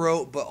Toriyama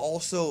wrote, but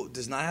also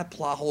does not have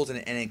plot holes and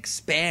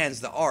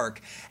expands the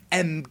arc.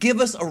 And give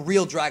us a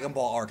real Dragon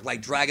Ball arc,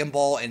 like Dragon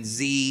Ball and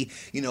Z,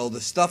 you know, the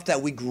stuff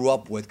that we grew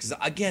up with. Because,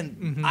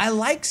 again, I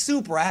like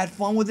Super. I had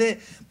fun with it,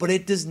 but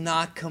it does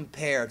not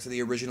compare to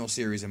the original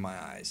series in my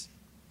eyes.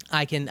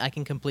 I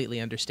can completely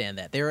understand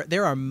that.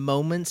 There are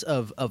moments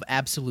of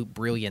absolute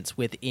brilliance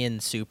within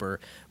Super,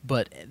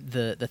 but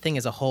the thing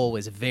as a whole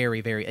is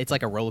very, very. It's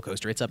like a roller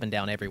coaster. It's up and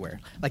down everywhere.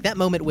 Like that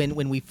moment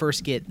when we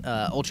first get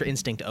Ultra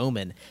Instinct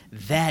Omen,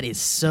 that is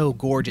so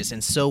gorgeous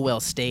and so well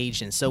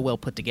staged and so well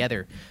put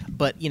together.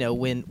 But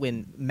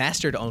when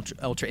Mastered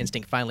Ultra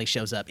Instinct finally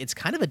shows up, it's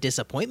kind of a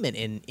disappointment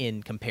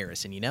in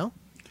comparison.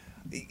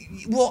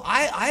 Well,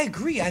 I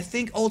agree. I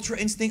think Ultra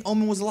Instinct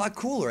Omen was a lot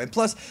cooler. And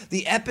plus,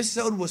 the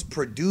episode was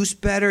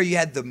produced better. You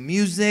had the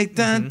music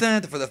dun,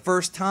 dun, for the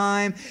first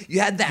time.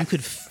 You had that. You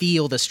could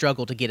feel the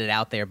struggle to get it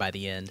out there by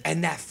the end.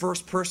 And that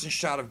first-person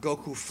shot of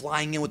Goku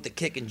flying in with the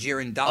kick and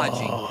Jiren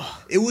dodging.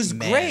 Oh, it was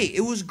man. great.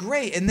 It was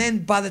great. And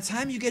then by the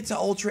time you get to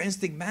Ultra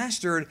Instinct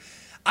Mastered,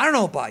 I don't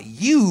know about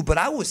you, but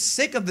I was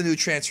sick of the new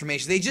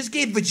transformation. They just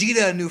gave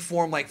Vegeta a new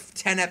form like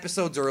 10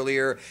 episodes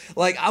earlier.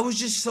 Like, I was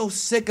just so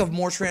sick of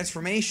more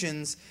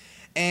transformations.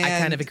 And I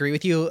kind of agree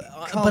with you.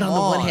 But on the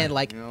one hand,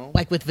 like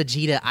with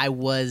Vegeta, I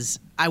was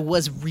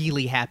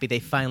really happy they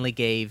finally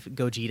gave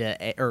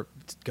Vegeta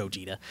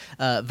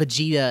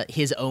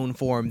his own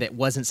form that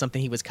wasn't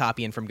something he was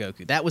copying from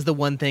Goku. That was the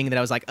one thing that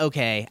I was like,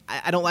 okay,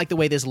 I don't like the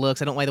way this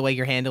looks. I don't like the way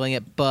you're handling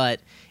it,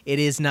 but it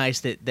is nice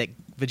that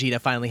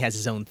Vegeta finally has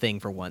his own thing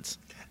for once.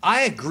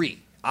 I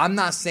agree. I'm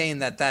not saying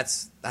that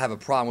I have a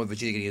problem with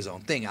Vegeta getting his own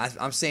thing.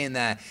 I'm saying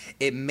that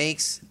it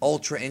makes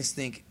Ultra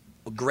Instinct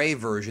Gray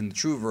version, the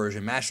true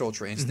version, Master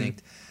Ultra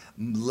Instinct,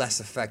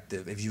 less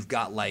effective if you've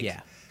got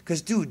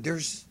because dude,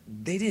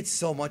 they did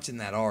so much in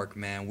that arc,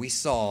 man. We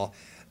saw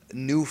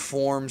new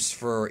forms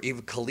for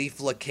even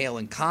Caulifla, Kale,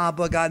 and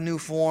Kaba got new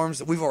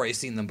forms. We've already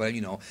seen them, but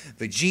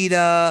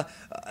Vegeta,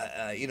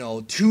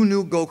 2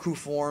 new Goku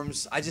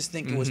forms. I just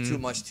think it was too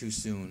much too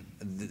soon.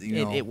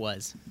 It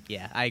was.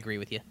 Yeah, I agree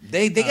with you.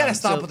 They gotta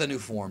stop with the new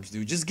forms,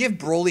 dude. Just give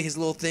Broly his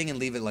little thing and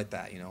leave it like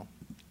that.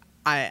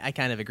 I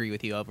kind of agree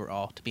with you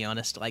overall, to be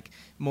honest. Like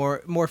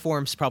more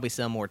forms probably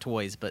sell more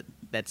toys, but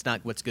that's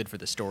not what's good for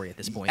the story at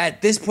this point.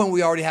 At this point,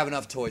 we already have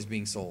enough toys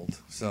being sold,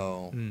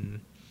 so.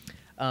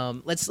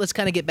 Let's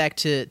kind of get back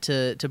to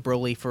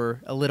Broly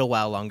for a little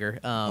while longer.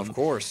 Of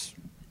course.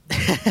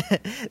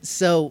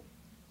 So,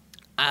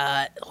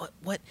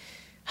 what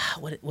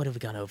have we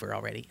gone over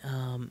already?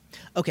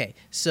 Okay,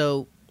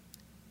 so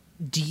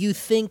do you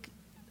think?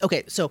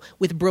 Okay, so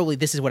with Broly,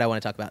 this is what I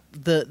want to talk about.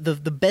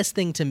 The best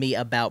thing to me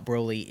about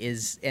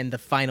Broly and the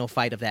final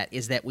fight of that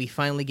is that we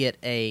finally get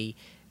a.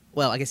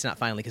 Well, I guess not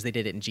finally because they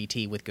did it in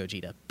GT with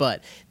Gogeta,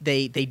 but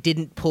they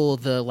didn't pull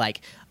the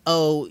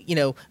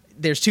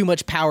there's too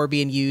much power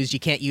being used. You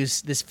can't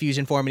use this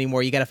fusion form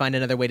anymore. You got to find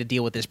another way to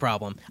deal with this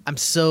problem. I'm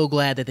so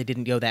glad that they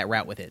didn't go that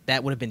route with it.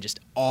 That would have been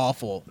just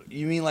awful.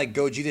 You mean like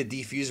Gogeta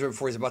defuser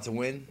before he's about to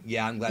win?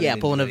 Yeah, I'm glad. Yeah,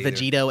 pulling a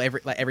Vegito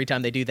every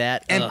time they do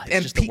that.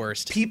 It's just the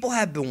worst. People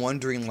have been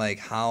wondering like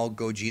how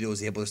Gogeta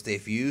was able to stay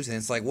fused, and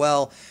it's like,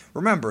 well,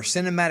 remember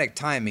cinematic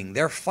timing.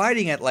 They're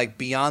fighting at like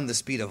beyond the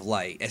speed of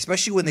light,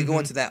 especially when they go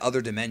into that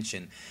other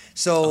dimension.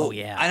 So,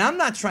 and I'm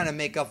not trying to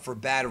make up for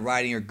bad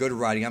writing or good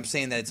writing. I'm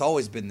saying that it's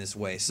always been this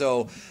way. So,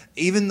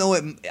 even though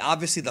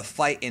obviously the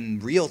fight in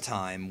real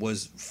time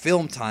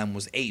film time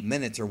was 8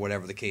 minutes or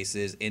whatever the case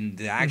is, in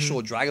the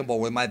actual Dragon Ball,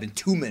 where it might have been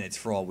 2 minutes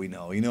for all we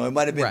know. It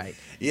might have been. Right.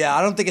 Yeah,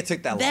 I don't think it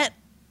took that long.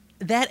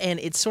 That and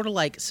it's sort of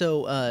like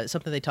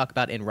something they talk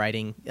about in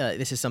writing.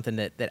 This is something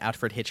that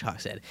Alfred Hitchcock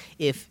said.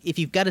 If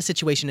you've got a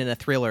situation in a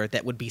thriller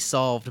that would be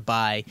solved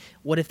by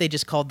what if they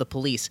just called the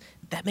police,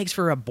 that makes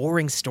for a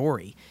boring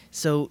story.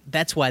 So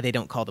that's why they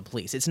don't call the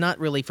police. It's not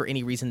really for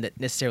any reason that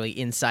necessarily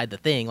inside the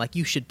thing. Like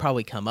you should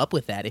probably come up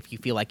with that if you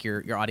feel like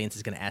your audience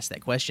is going to ask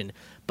that question.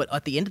 But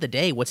at the end of the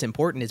day, what's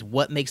important is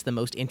what makes the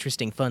most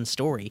interesting, fun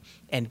story.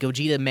 And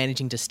Gogeta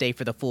managing to stay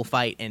for the full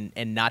fight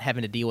and not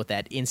having to deal with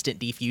that instant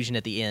defusion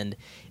at the end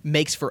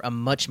makes for a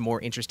much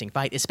more interesting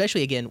fight,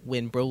 especially, again,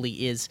 when Broly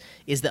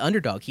is the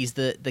underdog. He's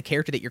the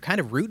character that you're kind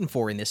of rooting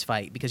for in this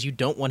fight because you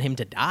don't want him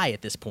to die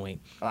at this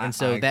point. And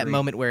so that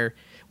moment where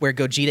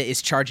Gogeta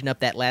is charging up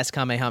that last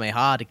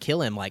Kamehameha to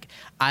kill him, like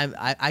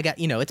I got,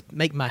 it's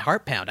making my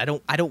heart pound. I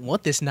don't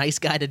want this nice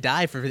guy to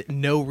die for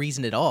no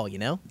reason at all,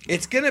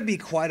 It's gonna be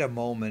quite a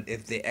moment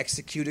if they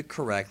execute it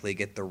correctly,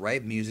 get the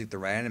right music, the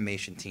right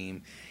animation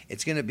team.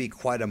 It's gonna be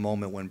quite a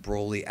moment when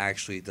Broly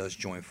actually does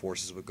join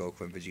forces with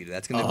Goku and Vegeta.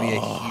 That's gonna be a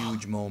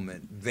huge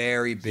moment,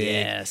 very big.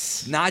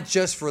 Yes. Not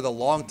just for the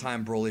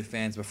longtime Broly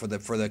fans, but for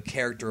the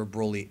character of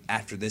Broly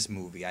after this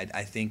movie. I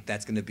think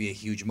that's gonna be a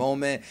huge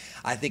moment.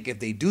 I think if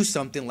they do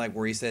something like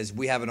where he says,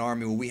 we have an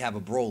army, well, we have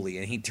a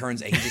Broly,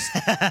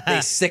 and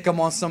they sick him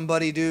on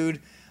somebody,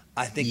 dude.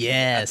 I think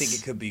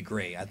it could be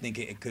great. I think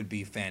it could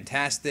be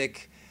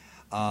fantastic.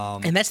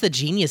 And that's the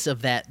genius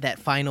of that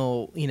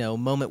final,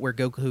 moment where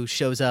Goku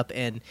shows up,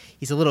 and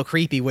he's a little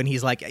creepy when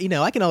he's like,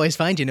 I can always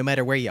find you no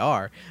matter where you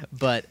are.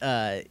 But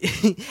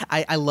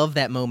I love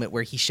that moment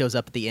where he shows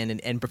up at the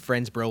end and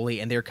befriends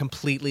Broly, and they're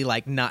completely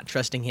like not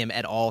trusting him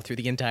at all through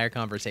the entire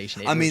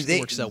conversation. It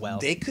works so well.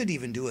 They could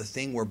even do a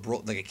thing where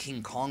like a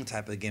King Kong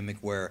type of gimmick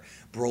where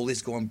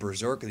Broly's going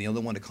berserk, and the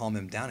only one to calm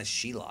him down is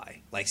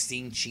Shilai. Like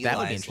seeing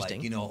Shilai is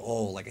like, you know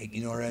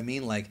what I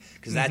mean? Like,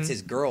 because that's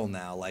his girl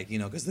now. Like,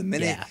 because the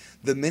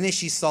minute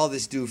she saw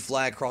this dude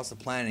fly across the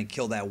planet and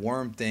kill that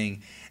worm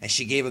thing, and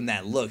she gave him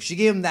that look. See,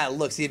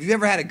 if you've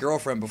ever had a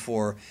girlfriend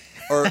before,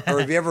 or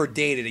if you ever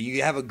dated and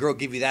you have a girl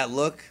give you that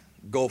look,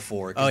 go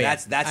for it.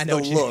 That's the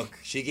look.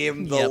 She gave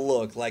him the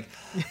look. Like,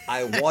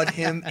 I want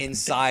him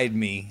inside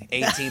me,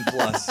 18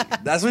 plus.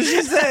 That's what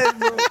she said,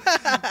 bro.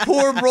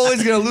 Poor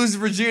Broly's going to lose his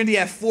virginity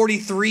at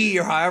 43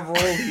 or however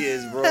old he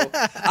is, bro.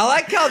 I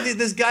like how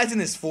this guy's in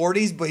his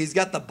 40s, but he's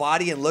got the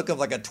body and look of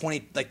like a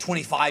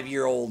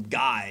 25-year-old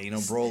guy,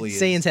 Broly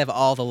is. Saiyans have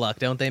all the luck,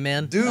 don't they,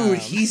 man? Dude,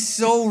 he's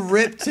so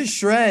ripped to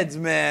shreds,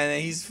 man.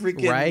 And he's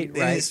freaking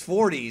in his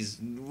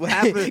 40s. What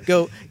happened?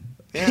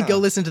 Go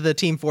listen to the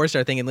Team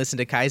 4-Star thing and listen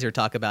to Kaiser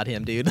talk about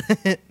him, dude.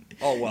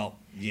 Oh, well,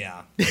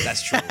 yeah,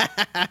 that's true.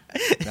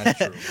 That's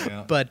true,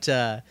 yeah. But,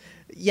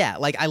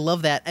 I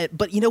love that.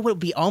 But you know what would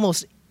be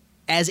almost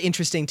as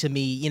interesting to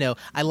me,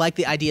 I like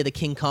the idea of the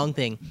King Kong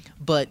thing,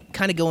 but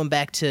kind of going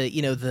back to,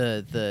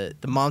 the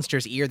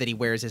monster's ear that he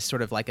wears is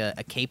sort of like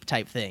a cape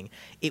type thing.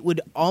 It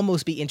would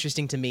almost be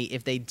interesting to me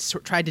if they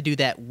tried to do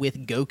that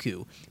with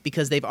Goku,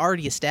 because they've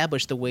already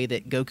established the way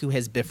that Goku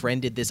has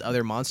befriended this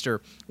other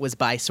monster was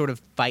by sort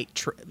of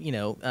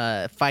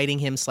fighting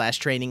him /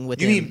 training with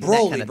him. You mean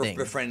Broly kind of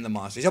befriending the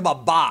monster? You're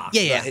talking about Ba,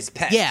 his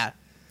pet.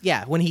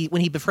 Yeah, when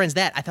he befriends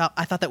that,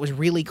 I thought that was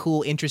really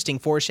cool, interesting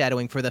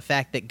foreshadowing for the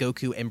fact that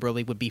Goku and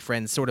Broly would be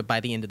friends sort of by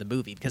the end of the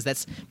movie, because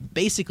that's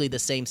basically the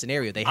same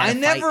scenario. They had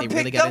a fight, they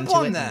really got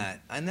into it.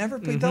 I never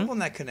picked up on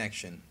that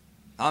connection.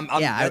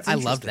 I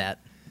love that.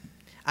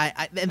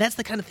 And that's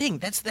the kind of thing.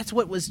 That's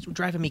what was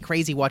driving me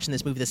crazy watching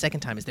this movie the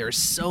second time. Is there are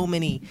so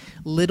many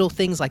little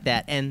things like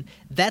that, and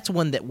that's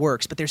one that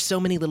works. But there's so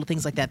many little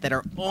things like that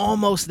are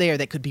almost there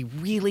that could be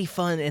really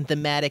fun and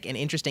thematic and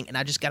interesting. And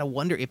I just gotta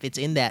wonder if it's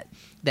in that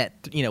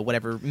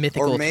whatever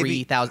mythical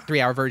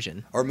 3-hour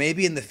version. Or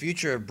maybe in the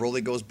future, if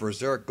Broly goes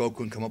berserk, Goku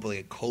can come up with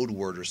like a code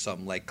word or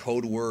something, like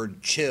code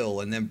word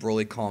chill, and then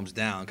Broly calms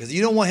down, because you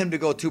don't want him to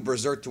go too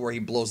berserk to where he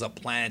blows up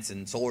planets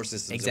and solar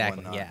systems and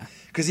whatnot. Yeah.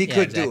 Because he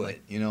could do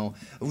it,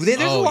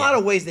 There's a lot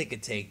of ways they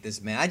could take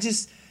this, man.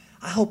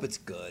 I hope it's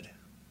good.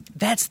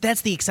 That's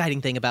the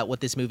exciting thing about what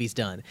this movie's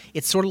done.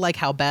 It's sort of like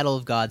how Battle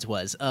of Gods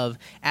was.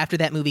 After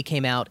that movie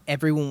came out,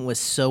 everyone was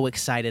so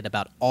excited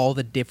about all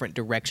the different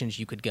directions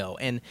you could go.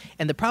 And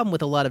the problem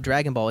with a lot of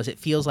Dragon Ball is it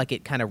feels like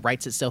it kind of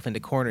writes itself into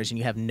corners, and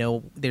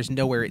there's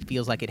nowhere it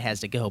feels like it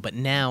has to go. But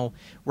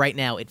right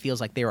now, it feels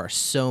like there are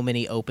so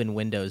many open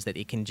windows that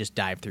it can just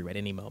dive through at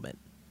any moment.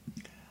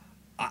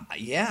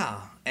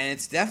 Yeah, and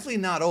it's definitely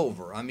not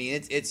over. I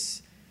mean,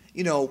 it's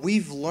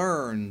we've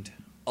learned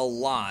a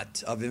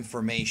lot of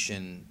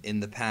information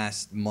in the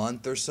past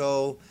month or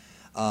so.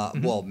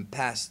 Month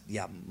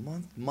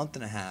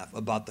and a half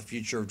about the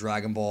future of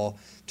Dragon Ball.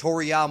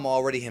 Toriyama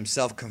already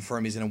himself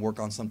confirmed he's going to work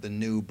on something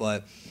new,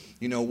 but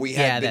we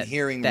had been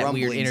hearing that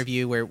rumblings. Weird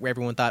interview where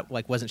everyone thought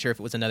wasn't sure if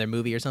it was another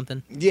movie or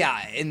something.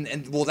 Yeah, and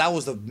that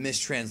was the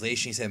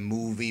mistranslation. He said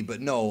movie,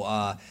 but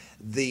no.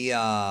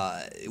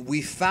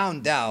 We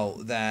found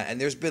out that,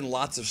 and there's been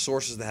lots of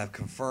sources that have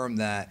confirmed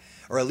that,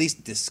 or at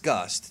least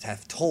discussed,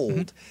 have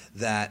told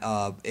that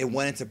it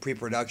went into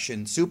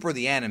pre-production. Super,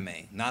 the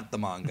anime, not the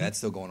manga, that's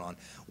still going on,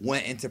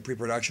 went into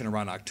pre-production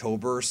around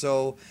October or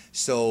so.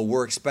 So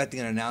we're expecting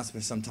an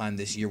announcement sometime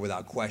this year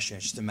without question.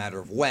 It's just a matter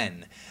of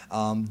when.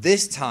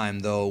 This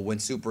time, though, when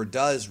Super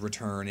does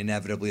return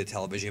inevitably to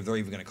television, if they're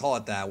even going to call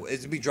it that, it's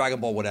going to be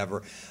Dragon Ball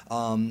whatever.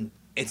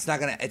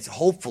 It's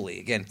hopefully,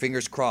 again,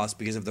 fingers crossed,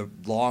 because of the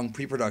long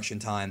pre-production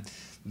time,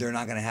 they're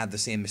not going to have the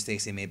same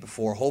mistakes they made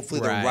before.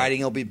 Hopefully the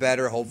writing will be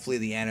better. Hopefully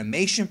the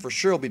animation for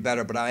sure will be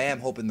better, but I am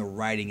hoping the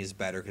writing is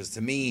better, because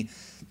to me,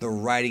 the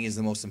writing is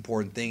the most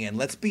important thing. And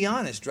let's be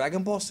honest,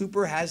 Dragon Ball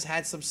Super has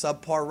had some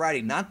subpar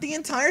writing. Not the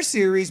entire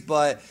series,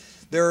 but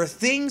there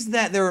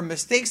are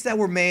mistakes that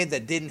were made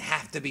that didn't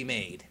have to be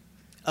made.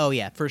 Oh,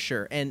 yeah, for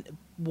sure. And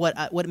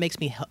what makes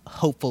me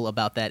hopeful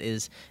about that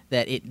is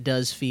that it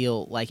does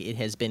feel like it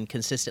has been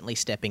consistently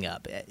stepping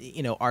up.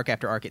 Arc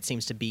after arc, it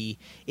seems to be.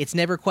 It's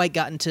never quite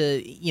gotten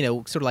to,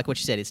 sort of like what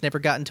you said. It's never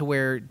gotten to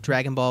where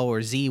Dragon Ball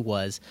or Z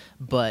was,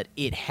 but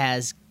it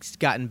has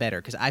gotten better,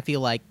 because I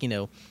feel like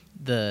the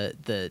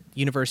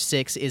Universe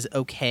 6 is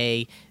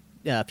okay.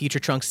 Future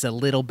Trunks is a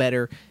little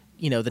better.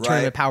 The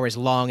Tournament of Power is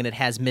long and it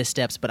has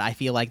missteps, but I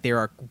feel like there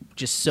are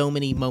just so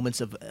many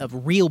moments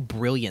of real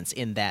brilliance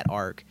in that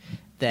arc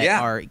that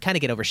are kind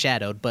of get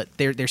overshadowed, but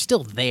they're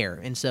still there.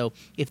 And so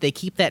if they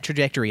keep that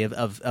trajectory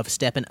of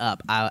stepping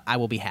up, I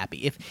will be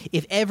happy.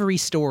 If every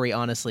story,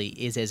 honestly,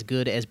 is as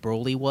good as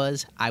Broly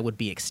was, I would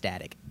be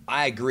ecstatic.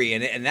 I agree,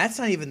 and that's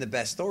not even the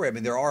best story. I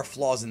mean, there are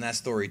flaws in that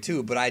story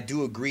too, but I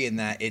do agree in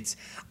that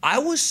I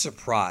was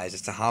surprised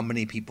as to how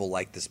many people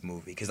like this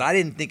movie because I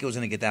didn't think it was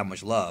going to get that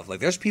much love. Like,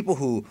 there's people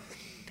who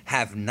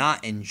have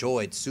not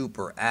enjoyed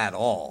Super at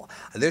all.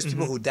 There's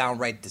people who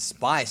downright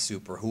despise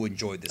Super who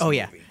enjoyed this movie.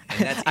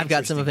 Yeah. I've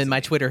got some of them in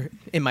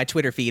my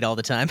Twitter feed all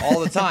the time.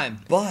 All the time,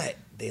 but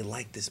they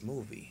like this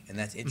movie, and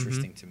that's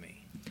interesting to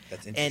me.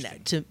 That's interesting.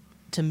 And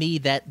to me,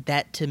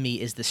 that to me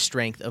is the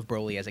strength of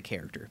Broly as a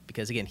character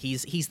because again,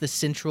 he's the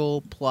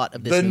central plot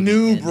of this movie. The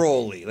new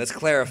Broly. Let's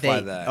clarify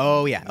that.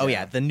 Oh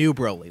yeah, the new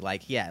Broly.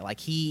 Like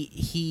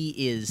he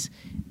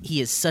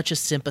is such a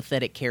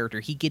sympathetic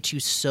character. He gets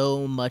you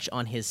so much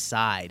on his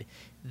side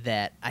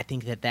that I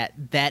think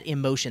that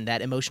emotion,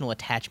 that emotional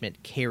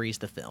attachment carries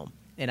the film.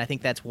 And I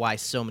think that's why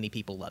so many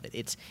people love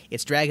it.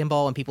 It's Dragon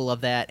Ball and people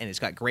love that, and it's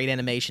got great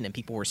animation and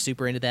people were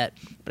super into that.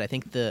 But I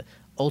think the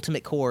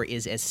ultimate core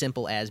is as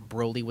simple as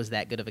Broly was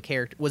that good of a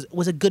character,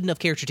 was a good enough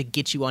character to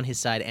get you on his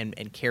side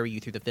and carry you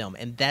through the film.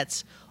 And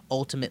that's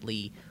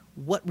ultimately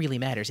what really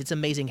matters. It's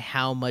amazing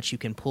how much you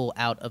can pull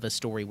out of a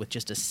story with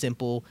just a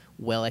simple,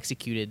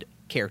 well-executed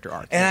character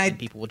arc, and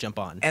people will jump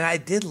on. And I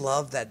did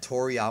love that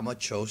Toriyama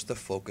chose to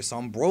focus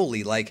on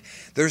Broly. Like,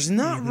 there's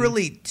not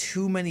really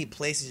too many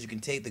places you can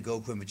take the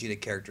Goku and Vegeta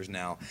characters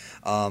now,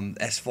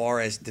 as far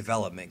as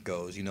development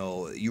goes. You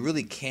know, you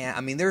really can't.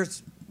 I mean,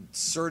 there's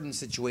certain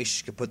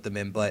situations you could put them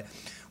in, but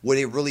would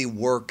it really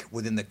work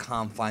within the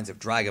confines of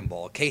Dragon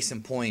Ball? Case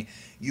in point,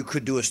 you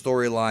could do a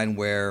storyline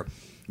where,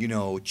 you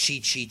know,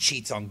 Chi-Chi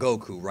cheats on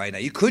Goku, right? Now,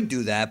 you could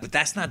do that, but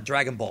that's not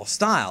Dragon Ball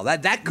style.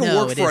 That could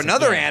work for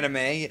another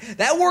anime.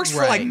 That works for,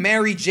 like,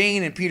 Mary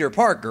Jane and Peter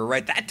Parker,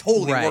 right? That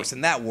totally works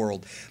in that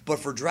world. But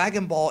for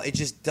Dragon Ball, it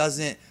just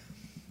doesn't...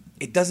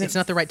 It's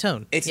not the right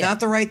tone. It's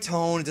not the right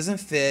tone. It doesn't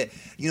fit.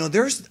 You know,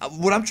 there's...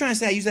 What I'm trying to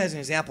say, I use that as an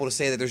example to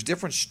say that there's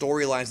different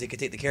storylines they could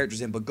take the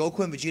characters in, but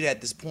Goku and Vegeta at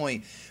this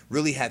point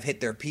really have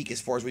hit their peak as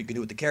far as what you can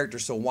do with the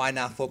characters, so why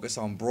not focus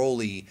on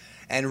Broly?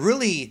 And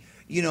really...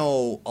 You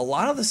know, a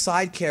lot of the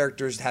side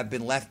characters have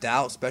been left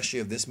out, especially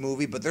of this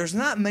movie, but there's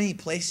not many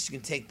places you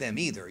can take them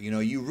either. You know,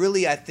 you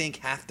really, I think,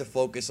 have to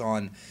focus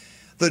on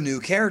the new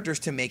characters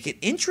to make it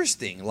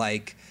interesting.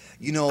 Like,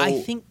 you know,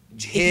 I think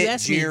Hit,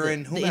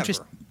 Jiren, whomever.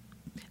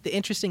 The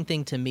interesting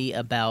thing to me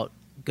about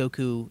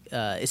Goku,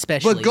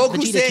 especially, but Goku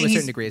Vegeta to a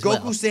certain degree as well.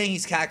 Goku saying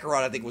he's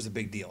Kakarot, I think, was a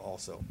big deal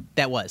also.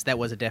 That was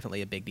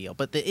definitely a big deal.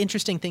 But the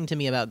interesting thing to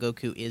me about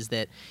Goku is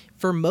that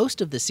for most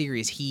of the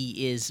series,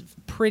 he is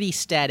pretty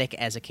static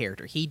as a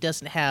character. He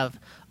doesn't have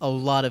a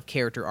lot of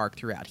character arc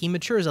throughout. He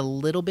matures a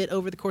little bit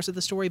over the course of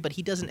the story, but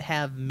he doesn't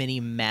have many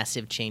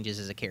massive changes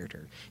as a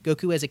character.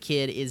 Goku as a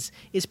kid is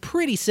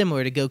pretty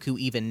similar to Goku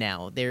even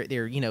now.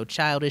 They're you know,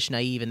 childish,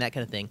 naive, and that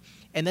kind of thing.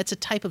 And that's a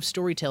type of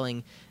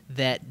storytelling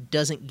that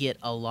doesn't get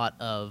a lot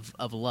of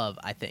love,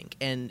 I think.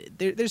 And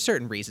there's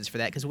certain reasons for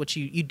that, because what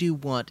you do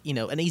want, you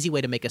know, an easy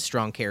way to make a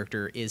strong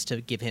character is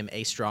to give him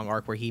a strong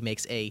arc where he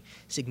makes a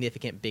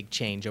significant big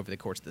change over the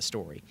course of the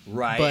story.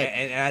 Right, but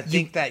and I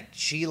think that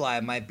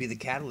Chilai might be the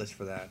catalyst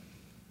for that.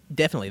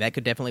 Definitely, that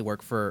could definitely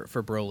work for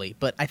Broly.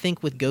 But I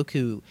think with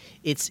Goku,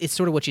 it's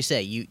sort of what you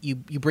say. You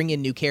bring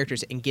in new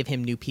characters and give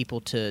him new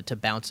people to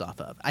bounce off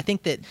of. I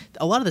think that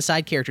a lot of the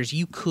side characters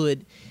you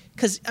could...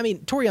 Because, I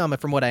mean,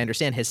 Toriyama, from what I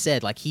understand, has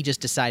said, like, he just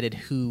decided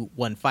who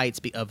won fights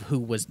of who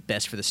was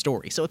best for the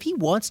story. So if he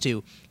wants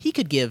to, he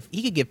could give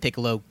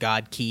Piccolo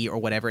God Ki or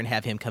whatever and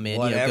have him come in.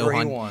 Whatever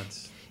Gohan, he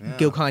wants. Yeah.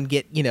 Gohan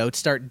get, you know,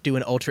 start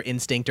doing Ultra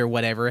Instinct or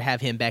whatever,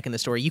 have him back in the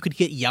story. You could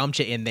get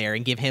Yamcha in there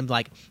and give him,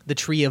 like, the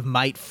Tree of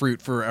Might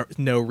fruit for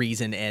no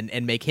reason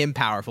and make him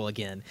powerful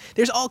again.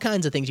 There's all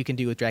kinds of things you can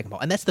do with Dragon Ball.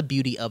 And that's the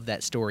beauty of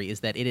that story, is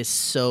that it is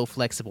so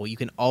flexible. You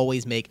can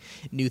always make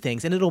new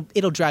things. And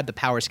it'll drive the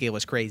power scale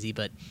as crazy,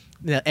 but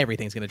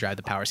everything's going to drive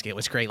the power scale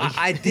as crazy.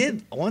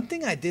 One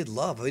thing I did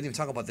love, I didn't even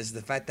talk about this, is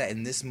the fact that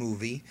in this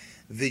movie,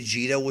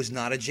 Vegeta was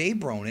not a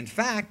J-Brone. In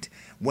fact,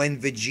 when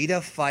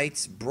Vegeta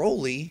fights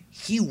Broly,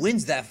 he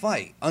wins that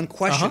fight,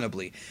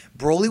 unquestionably.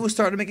 Broly was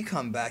starting to make a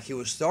comeback. He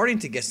was starting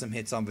to get some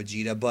hits on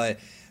Vegeta, but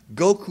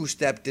Goku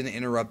stepped in and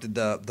interrupted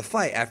the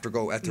fight after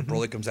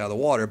Broly comes out of the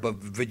water.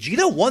 But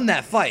Vegeta won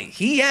that fight.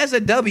 He has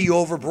a W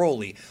over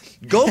Broly.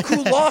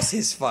 Goku lost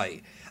his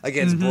fight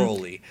against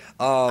Broly.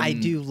 I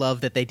do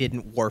love that they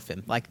didn't warf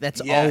him. Like, that's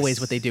always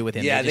what they do with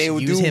him. Yeah, they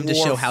use him to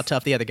show how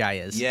tough the other guy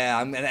is.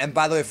 Yeah, and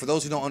by the way, for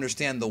those who don't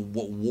understand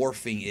what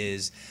warfing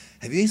is,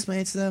 have you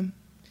explained it to them?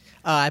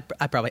 I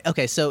probably...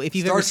 Okay, so if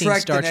you've ever seen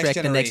Star Trek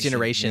The Next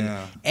Generation,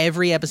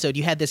 every episode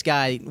you had this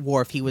guy,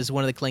 Worf. He was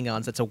one of the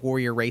Klingons. That's a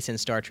warrior race in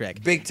Star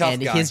Trek. Big tough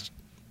guy.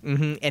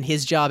 And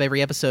his job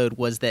every episode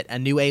was that a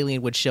new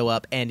alien would show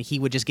up and he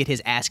would just get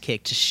his ass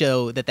kicked to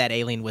show that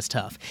alien was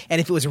tough.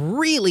 And if it was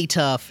really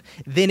tough,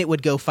 then it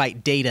would go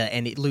fight Data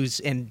and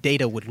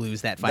Data would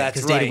lose that fight,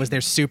 because Data was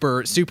their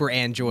super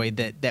android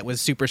that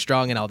was super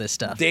strong and all this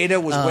stuff. Data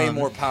was way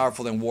more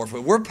powerful than Worf.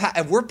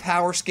 We're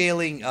power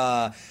scaling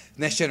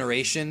Next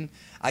Generation.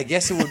 I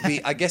guess it would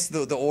be. I guess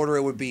the order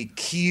it would be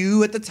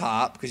Q at the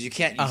top because you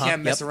can't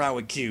mess around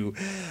with Q.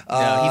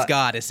 No, he's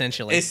God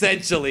essentially.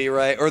 Essentially,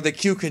 right? Or the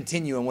Q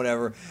Continuum,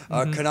 whatever,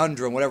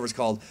 Conundrum, whatever it's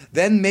called.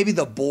 Then maybe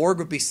the Borg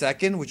would be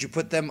second. Would you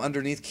put them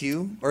underneath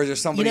Q, or is there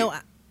somebody?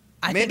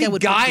 I maybe think I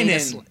would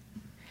Guinan.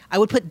 I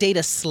would put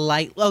Data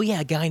slight. Oh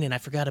yeah, Guinan. I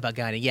forgot about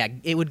Guinan. Yeah,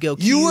 it would go.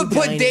 Q, you would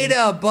put Guinan.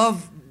 Data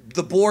above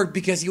the Borg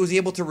because he was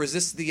able to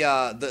resist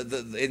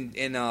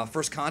in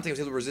First Contact. He was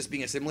able to resist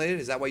being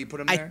assimilated. Is that why you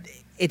put him there?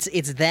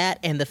 It's that,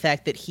 and the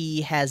fact that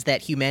he has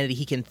that humanity.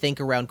 He can think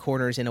around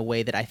corners in a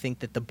way that I think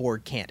that the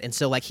Borg can't. And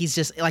so like he's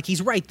just like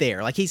he's right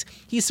there. Like he's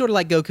sort of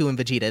like Goku and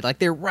Vegeta. Like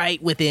they're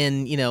right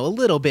within a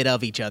little bit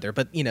of each other.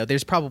 But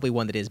there's probably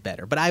one that is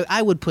better. But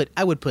I would put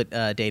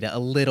Data a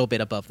little bit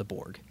above the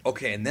Borg.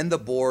 Okay, and then the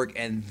Borg,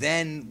 and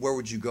then where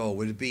would you go?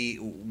 Would it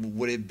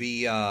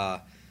be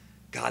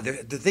God,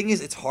 the thing is,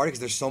 it's hard because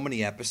there's so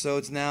many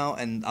episodes now,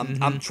 and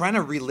I'm trying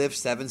to relive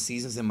 7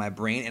 seasons in my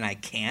brain, and I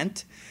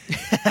can't.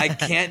 I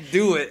can't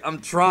do it.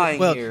 I'm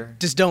trying here.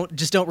 Just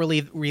don't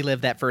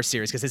relive that first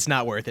series because it's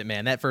not worth it,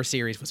 man. That first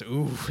series was Are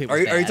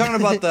you talking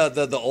about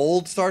the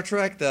old Star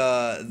Trek? No.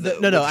 I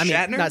mean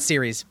Shatner? Not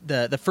series.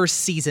 The first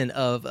season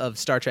of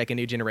Star Trek: A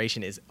New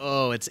Generation is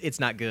it's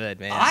not good,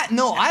 man.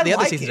 The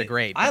other seasons are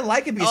great. I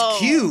like it because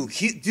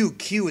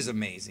Q is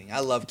amazing. I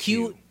love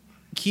Q.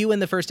 Q in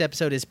the first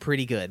episode is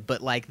pretty good,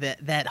 but like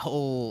that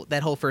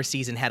whole first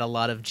season had a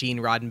lot of Gene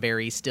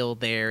Roddenberry still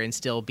there and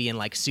still being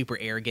like super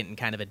arrogant and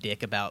kind of a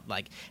dick about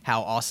like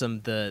how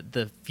awesome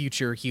the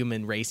future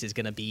human race is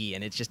gonna be,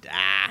 and it's just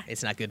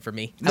it's not good for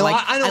me. No,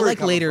 I like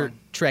later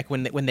Trek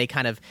when they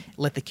kind of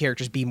let the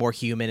characters be more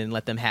human and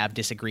let them have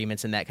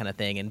disagreements and that kind of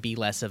thing and be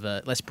less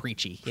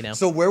preachy,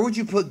 So where would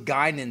you put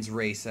Guinan's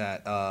race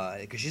at?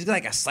 Because she's got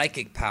like a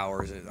psychic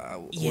powers.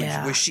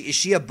 Is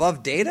she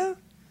above Data?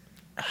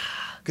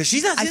 Because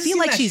she's not. I feel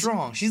like she's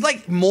strong. She's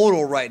like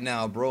mortal right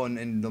now, bro.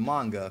 In the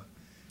manga,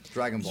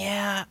 Dragon Ball.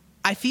 Yeah,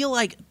 I feel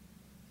like.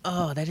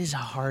 Oh, that is a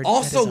hard.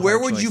 Also, where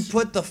would you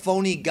put the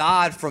phony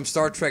god from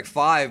Star Trek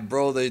V,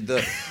 bro?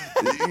 The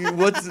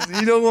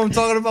you know what I'm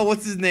talking about?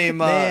 What's his name?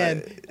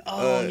 Man.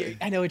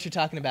 I know what you're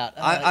talking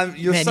about.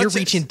 You're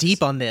reaching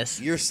deep on this.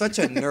 You're such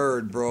a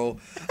nerd, bro.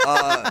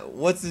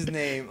 What's his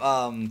name?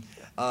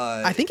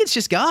 I think it's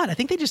just God. I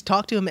think they just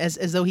talk to him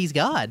as though he's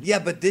God. Yeah,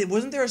 but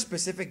wasn't there a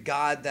specific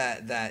God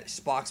that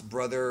Spock's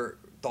brother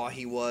thought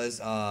he was?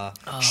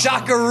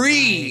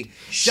 Shakari. Right.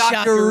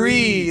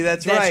 Shakari.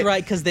 That's right. That's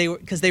right,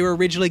 because they were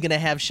originally going to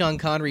have Sean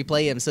Connery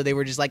play him, so they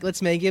were just like,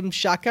 let's make him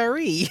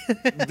Shakari.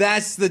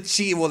 That's the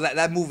cheat. Well,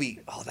 that movie.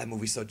 Oh, that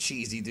movie's so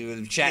cheesy,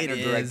 dude.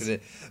 Shatner directed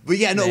it. But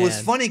yeah, no, it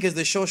was funny because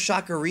the show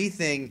Shakari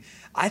thing.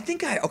 I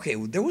think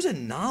there was a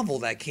novel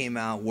that came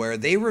out where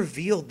they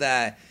revealed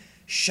that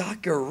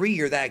Shakari,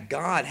 or that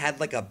god,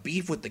 had like a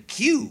beef with the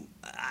Q.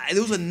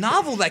 There was a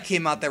novel that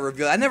came out that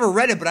revealed. I never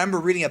read it, but I remember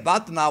reading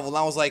about the novel, and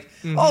I was like,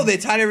 oh, they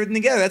tied everything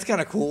together. That's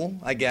kind of cool,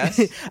 I guess.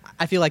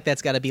 I feel like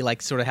that's got to be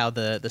like sort of how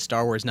the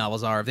Star Wars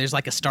novels are. There's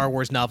like a Star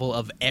Wars novel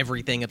of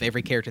everything, of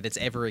every character that's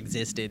ever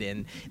existed,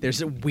 and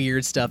there's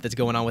weird stuff that's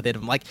going on with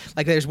it. Like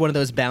there's one of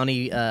those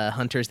bounty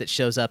hunters that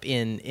shows up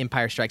in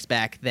Empire Strikes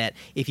Back that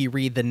if you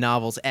read the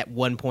novels, at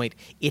one point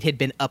it had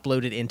been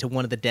uploaded into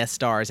one of the Death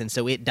Stars, and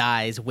so it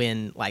dies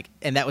when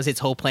and that was its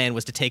whole plan,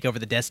 was to take over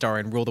the Death Star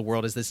and rule the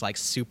world as this like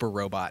super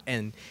robot,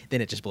 and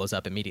then it just blows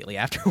up immediately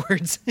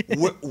afterwards.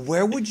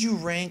 where would you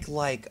rank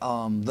like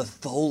the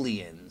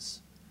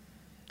Tholians?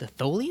 The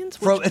Tholians?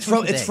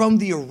 It's from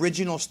the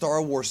original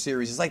Star Wars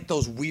series. It's like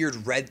those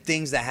weird red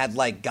things that had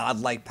like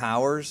godlike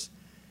powers.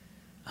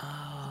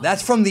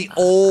 That's from the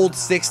old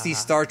 60s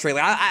Star Trek.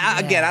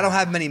 Again, I don't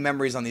have many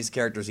memories on these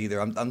characters either.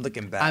 I'm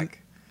looking back.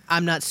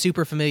 I'm not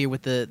super familiar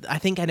with I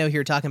think I know who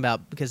you're talking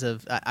about because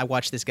of I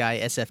watched this guy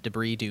SF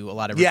Debris do a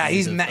lot of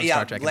reviews of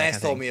Star Trek. Lance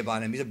told me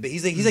about him.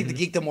 He's like the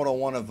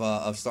Geekdom101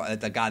 of Star,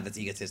 the god that's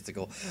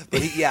egotistical.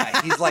 But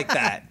he's like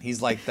that.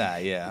 He's like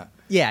that. Yeah.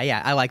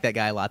 Yeah. I like that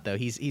guy a lot though.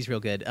 He's real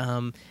good.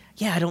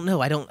 I don't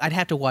know. I'd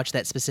have to watch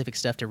that specific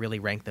stuff to really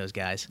rank those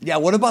guys. Yeah.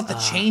 What about the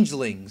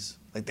changelings?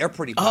 Like, they're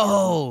pretty powerful.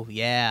 Oh,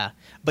 yeah.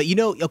 But you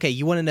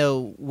want to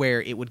know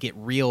where it would get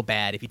real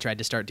bad if you tried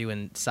to start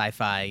doing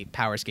sci-fi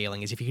power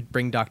scaling is if you could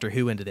bring Doctor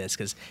Who into this,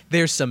 because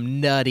there's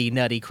some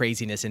nutty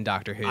craziness in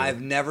Doctor Who.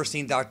 I've never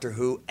seen Doctor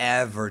Who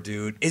ever,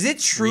 dude. Is it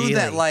true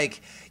that,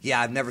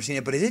 I've never seen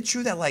it, but is it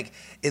true that,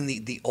 in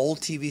the old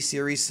TV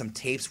series, some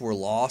tapes were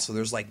lost, so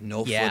there's,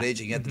 no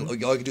footage, and all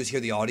you can do is hear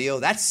the audio?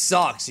 That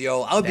sucks,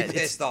 yo. I would be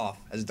pissed off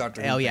as a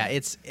Doctor Who fan. Oh, yeah.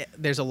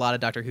 There's a lot of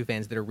Doctor Who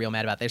fans that are real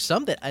mad about it. There's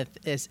some that,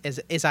 as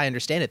I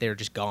understand it, they're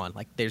just gone.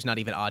 There's not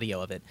even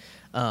audio of it.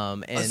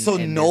 So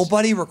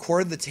nobody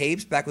recorded the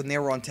tapes back when they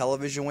were on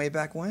television way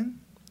back when?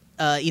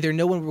 Either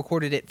no one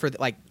recorded it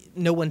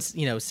no one's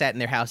sat in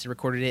their house and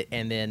recorded it,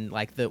 and then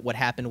what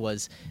happened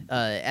was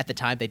at the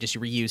time they just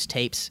reused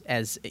tapes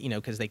as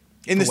because they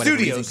In the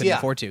studios, reason, couldn't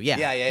afford to. Yeah.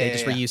 They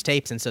just reused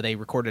tapes, and so they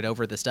recorded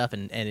over the stuff,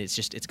 and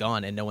it's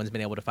gone, and no one's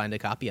been able to find a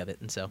copy of it.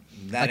 And so,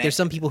 there's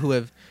some people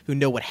who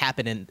know what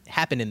happened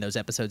in those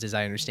episodes, as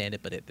I understand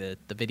it, but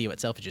the video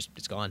itself is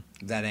it's gone.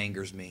 That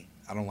angers me.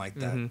 I don't like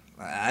that.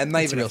 I'm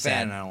not even a fan,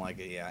 sad. And I don't like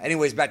it. Yeah.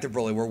 Anyways, back to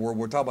Broly.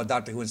 We're talking about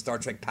Doctor Who and Star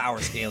Trek power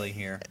scaling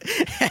here.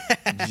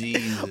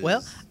 Jesus.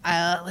 Well,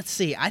 let's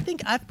see. I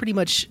think I've pretty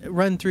much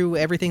run through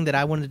everything that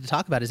I wanted to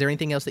talk about. Is there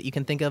anything else that you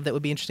can think of that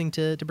would be interesting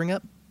to bring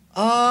up?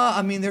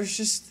 I mean,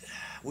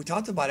 we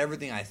talked about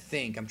everything. I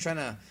think I'm trying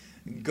to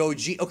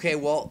Gogeta. Okay,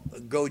 well,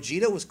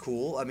 Gogeta was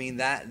cool. I mean,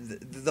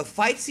 the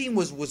fight scene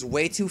was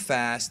way too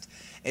fast.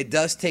 It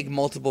does take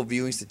multiple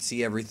viewings to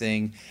see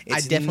everything.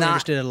 I definitely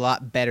understood it a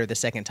lot better the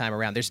second time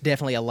around. There's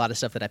definitely a lot of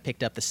stuff that I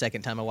picked up the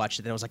second time I watched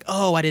it. And I was like,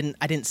 oh, I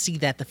didn't see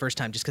that the first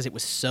time just because it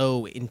was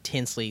so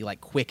intensely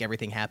quick,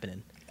 everything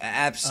happening.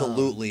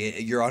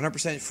 Absolutely. You're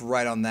 100%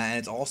 right on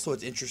that. And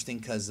it's interesting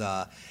because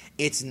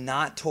it's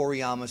not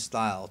Toriyama's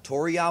style.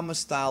 Toriyama's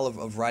style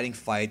of writing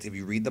fights, if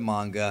you read the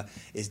manga,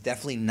 is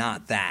definitely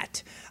not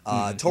that.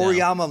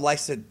 Toriyama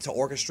likes to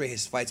orchestrate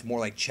his fights more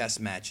like chess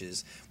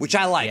matches, which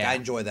I like. Yeah. I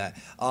enjoy that.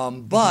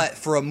 But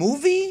for a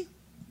movie,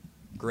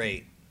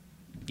 great.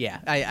 Yeah,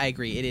 I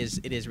agree. It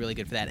is really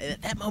good for that. And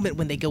at that moment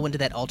when they go into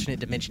that alternate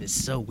dimension is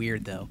so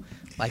weird, though.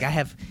 I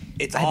have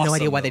no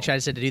idea why they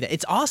tried to do that.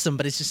 It's awesome,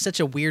 but it's just such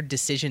a weird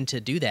decision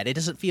to do that. It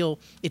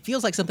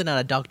feels like something out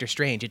of Doctor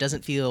Strange. It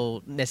doesn't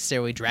feel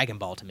necessarily Dragon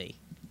Ball to me.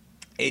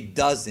 It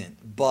doesn't,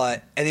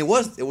 and it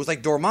was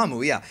like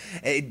Dormammu, yeah.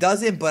 It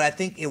doesn't, but I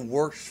think it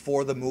works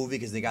for the movie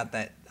because they got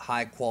that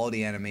high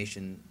quality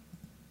animation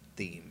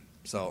theme.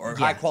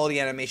 High quality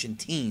animation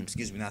team,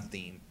 excuse me, not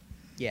theme.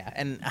 Yeah,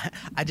 and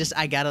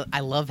I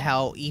love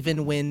how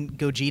even when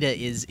Gogeta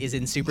is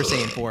in Super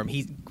Saiyan form,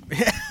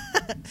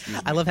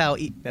 I love how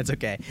that's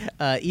okay.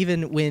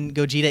 Even when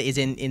Gogeta is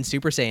in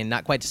Super Saiyan,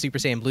 not quite Super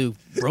Saiyan Blue,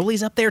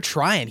 Broly's up there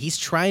trying. He's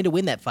trying to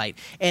win that fight,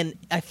 and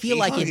I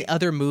feel in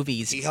other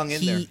movies he hung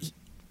in there.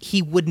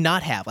 He would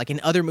not have. In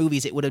other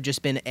movies, it would have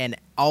just been an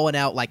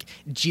all-and-out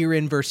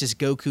Jiren versus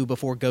Goku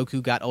before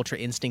Goku got Ultra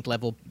Instinct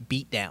level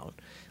beatdown.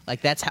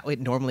 That's how it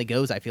normally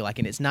goes. I feel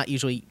and it's not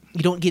usually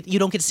you don't get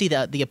to see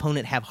the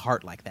opponent have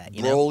heart like that.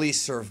 Broly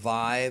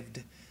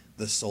survived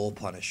the Soul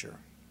Punisher.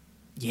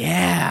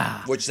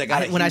 Yeah, which they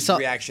got a huge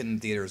reaction in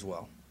the theater as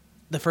well.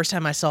 The first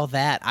time I saw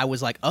that, I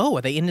was like, "Oh,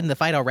 are they ending the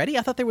fight already?"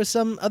 I thought there was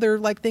some other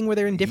thing where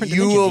they're in different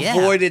dimensions.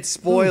 You avoided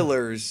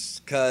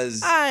spoilers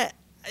because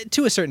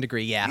to a certain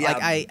degree, yeah.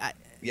 I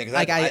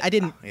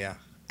didn't. Yeah.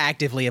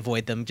 Actively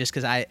avoid them just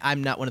because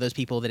I'm not one of those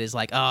people that is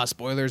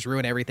spoilers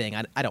ruin everything.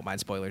 I don't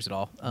mind spoilers at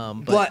all.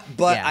 But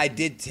yeah. I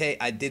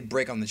did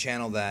break on the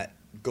channel that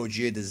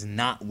Gogeta does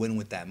not win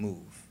with that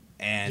move.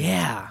 And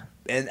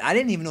I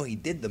didn't even know he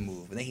did the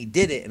move, and then he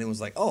did it, and it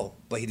was like, oh,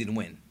 but he didn't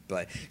win.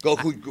 But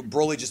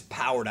Broly just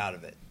powered out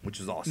of it, which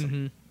was awesome.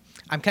 Mm-hmm.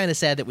 I'm kind of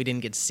sad that we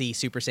didn't get to see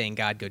Super Saiyan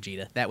God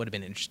Gogeta. That would have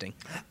been interesting.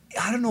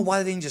 I don't know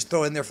why they didn't just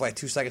throw it in there for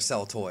 2 seconds,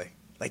 sell a toy.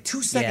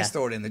 2 seconds,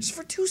 throw it in there. Just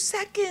for 2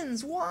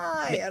 seconds.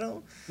 Why?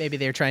 Maybe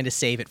they're trying to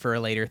save it for a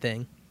later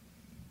thing.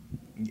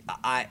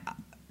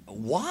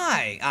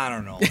 Why? I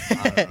don't know.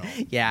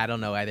 Yeah, I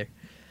don't know either.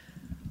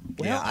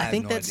 Well, I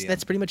think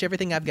that's pretty much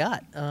everything I've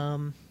got.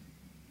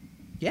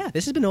 Yeah,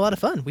 this has been a lot of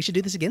fun. We should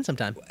do this again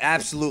sometime.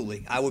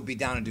 Absolutely. I would be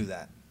down to do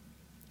that.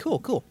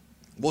 Cool.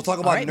 We'll talk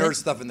about nerd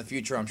stuff in the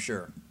future, I'm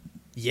sure.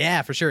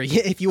 Yeah, for sure.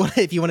 Yeah, if you want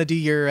to do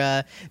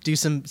your do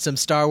some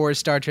Star Wars,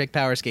 Star Trek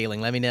power scaling,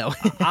 let me know.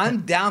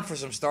 I'm down for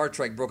some Star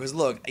Trek, bro. Because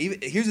look,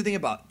 here's the thing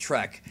about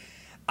Trek.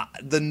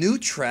 The new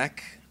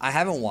Trek, I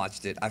haven't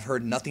watched it. I've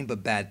heard nothing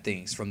but bad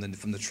things from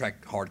the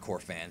Trek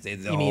hardcore fans. You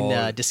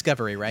mean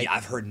Discovery, right? Yeah,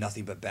 I've heard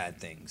nothing but bad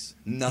things.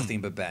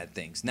 Nothing but bad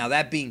things. Now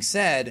that being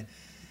said,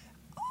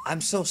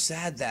 I'm so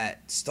sad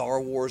that Star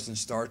Wars and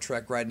Star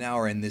Trek right now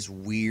are in this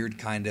weird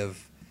kind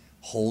of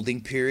holding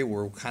period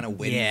where we're kind of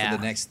waiting for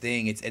the next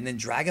thing. And then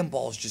Dragon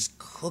Ball's just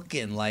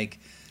cooking.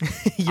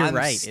 You're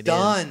right.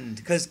 Stunned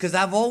because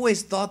I've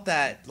always thought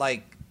that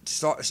I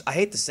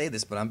hate to say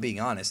this, but I'm being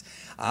honest.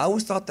 I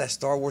always thought that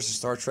Star Wars and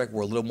Star Trek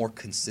were a little more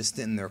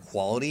consistent in their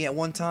quality at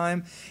one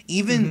time.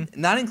 Even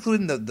not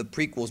including the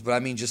prequels, but I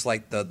mean just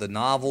the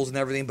novels and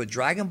everything. But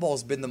Dragon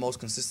Ball's been the most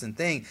consistent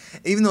thing.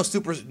 Even though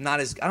Super's not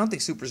as, I don't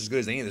think Super's as good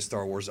as any of the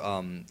Star Wars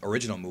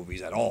original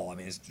movies at all. I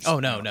mean, it's just,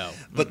 no.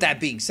 But that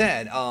being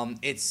said,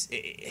 it's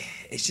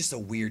just a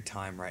weird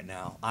time right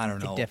now. I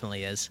don't know. It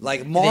definitely is.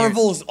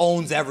 Marvel's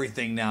owns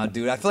everything now,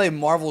 dude. I feel like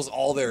Marvel's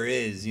all there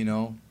is,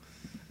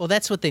 Well,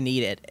 that's what they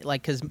need.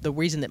 Because the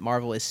reason that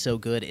Marvel is so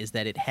good is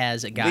that it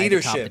has a guy at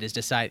the top that has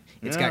decided.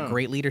 It's got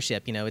great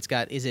leadership. It's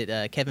got. Is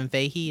it Kevin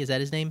Feige? Is that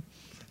his name?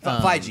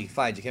 Kevin Feige.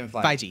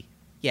 Feige.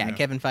 Yeah,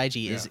 Kevin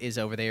Feige is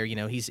over there.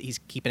 He's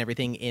keeping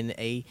everything in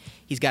a.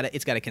 It's got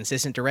a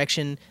consistent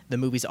direction. The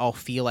movies all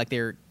feel like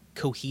they're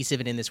cohesive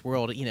and in this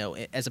world.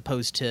 As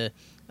opposed to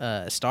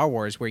Star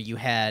Wars, where you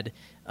had.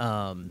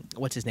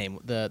 What's his name?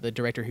 The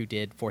director who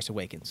did Force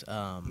Awakens.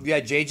 You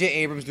had J.J.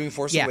 Abrams doing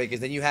Force Awakens.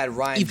 Then you had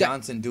Rian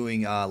Johnson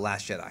doing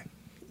Last Jedi.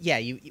 Yeah,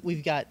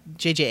 we've got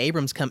J.J.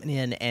 Abrams coming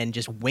in and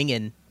just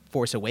winging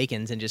Force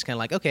Awakens and just kind of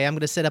like, okay, I'm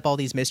going to set up all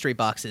these mystery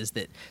boxes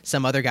that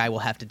some other guy will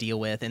have to deal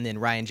with, and then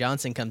Rian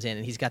Johnson comes in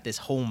and he's got this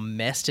whole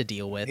mess to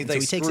deal with, He's so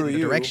like, he takes it in a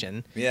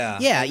direction. Yeah.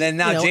 And then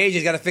now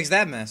JJ's got to fix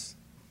that mess.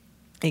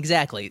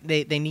 Exactly.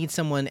 They need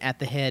someone at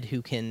the head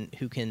who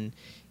can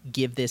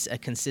give this a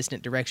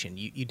consistent direction.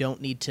 You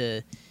don't need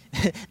to.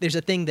 There's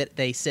a thing that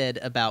they said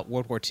about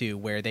World War II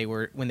when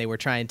they were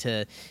trying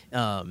to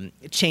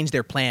change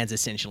their plans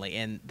essentially,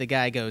 and the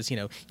guy goes,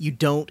 you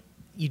don't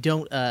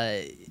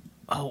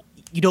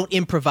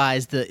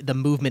improvise the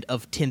movement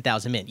of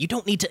 10,000 men. You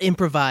don't need to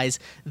improvise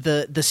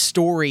the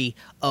story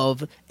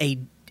of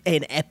an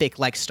epic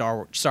like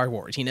Star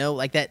Wars.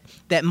 Like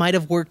that might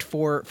have worked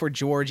for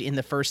George in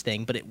the first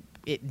thing, but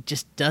it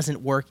just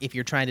doesn't work if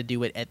you're trying to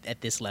do it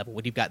at this level.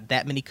 When you've got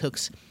that many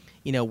cooks,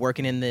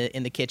 working in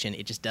the kitchen,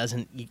 it just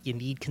doesn't. You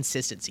need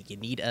consistency. You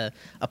need a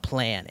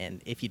plan,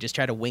 and if you just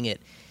try to wing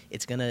it,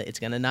 it's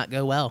gonna not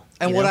go well.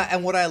 And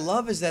what I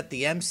love is that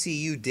the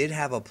MCU did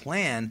have a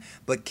plan,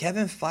 but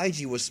Kevin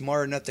Feige was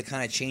smart enough to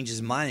kind of change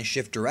his mind and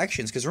shift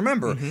directions. Because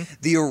remember,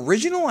 the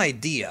original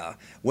idea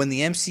when the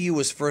MCU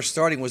was first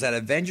starting was that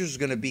Avengers was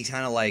going to be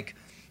kind of like,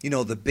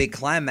 the big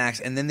climax,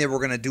 and then they were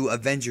going to do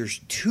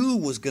Avengers 2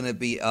 was going to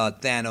be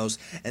Thanos,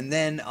 and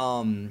then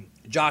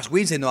Joss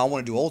Whedon said, no, I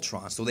want to do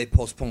Ultron, so they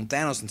postponed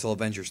Thanos until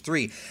Avengers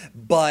 3.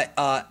 But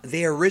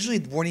they originally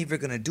weren't even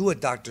going to do a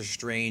Doctor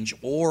Strange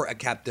or a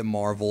Captain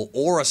Marvel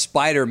or a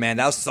Spider-Man.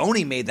 Now,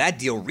 Sony made that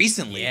deal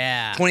recently.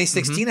 Yeah.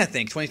 2016, I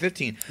think,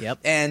 2015. Yep.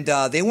 And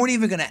they weren't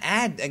even going to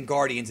add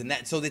Guardians and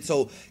that.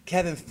 So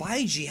Kevin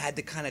Feige had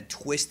to kind of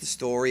twist the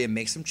story and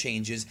make some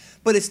changes,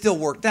 but it still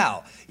worked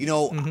out.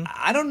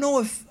 I don't know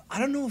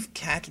if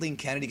Kathleen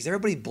Kennedy, because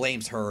everybody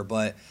blames her,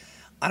 but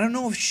I don't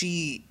know if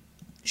she's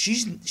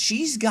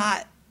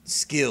got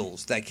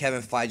skills that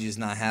Kevin Feige does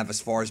not have as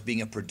far as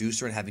being a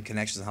producer and having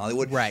connections in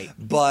Hollywood. Right.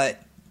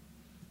 But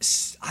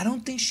I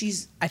don't think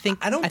she's. I think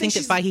that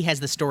Feige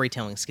has the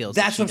storytelling skills.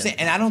 That's what I'm saying,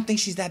 and I don't think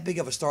she's that big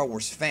of a Star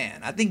Wars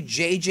fan. I think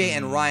JJ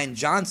and Rian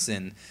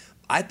Johnson.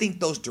 I think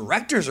those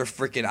directors are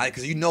freaking,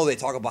 because they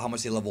talk about how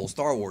much they love old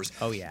Star Wars.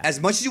 Oh yeah. As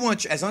much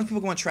as long as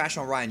people want to trash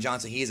on Rian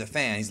Johnson, he is a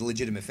fan. He's a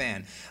legitimate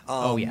fan.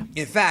 Oh yeah.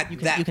 In fact, you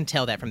can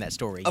tell that from that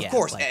story. Of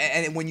course.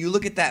 And when you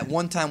look at that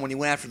one time when he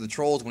went after the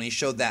trolls, when he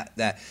showed that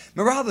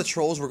remember how the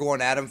trolls were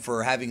going at him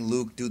for having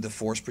Luke do the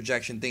force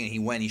projection thing,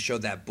 and he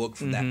showed that book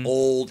from that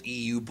old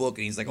EU book,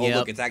 and he's like,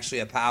 look, it's actually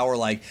a power.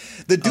 Like,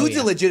 the dude's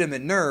a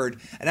legitimate nerd,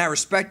 and I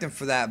respect him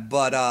for that.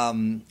 But I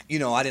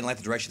didn't like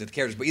the direction of the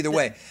characters. But either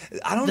way,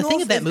 I don't know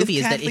if that movie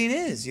is Kathleen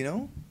is.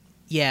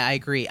 Yeah, I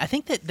agree. I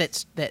think that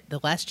The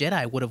Last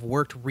Jedi would have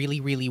worked really,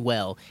 really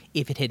well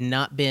if it had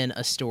not been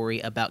a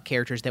story about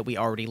characters that we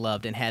already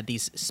loved and had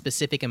these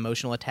specific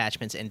emotional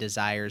attachments and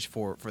desires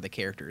for the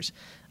characters.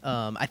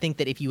 I think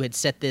that if you had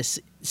set this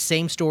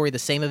same story, the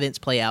same events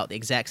play out the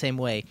exact same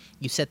way,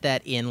 you set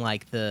that in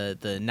like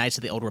the Knights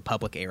of the Old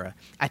Republic era,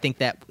 I think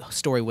that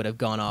story would have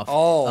gone off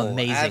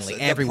amazingly.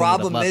 Absolutely. Everyone the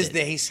problem would have loved is it.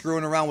 that he's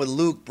screwing around with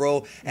Luke,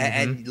 bro,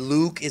 and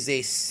Luke is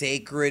a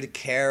sacred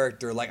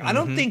character. Like, I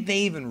don't think they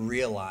even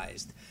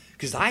realized,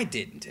 because I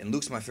didn't, and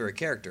Luke's my favorite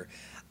character.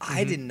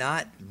 I did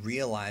not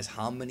realize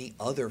how many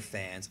other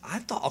fans. I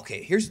thought,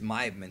 okay, here's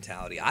my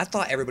mentality. I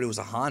thought everybody was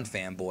a Han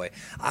fanboy.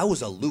 I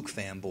was a Luke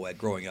fanboy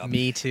growing up.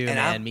 Me too, and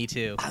man. Me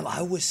too.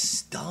 I was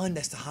stunned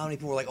as to how many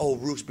people were like, "Oh,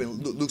 Luke's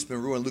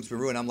been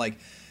ruined." I'm like,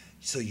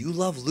 so you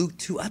love Luke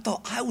too? I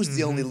thought I was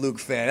the only Luke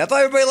fan. I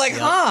thought everybody liked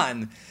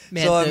Han.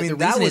 Man, so the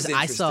that reason was is interesting.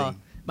 I saw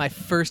my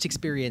first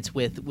experience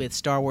with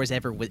Star Wars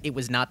ever. It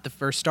was not the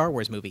first Star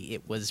Wars movie.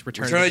 It was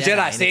Return of the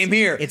Jedi. Same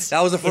here.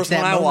 That was the first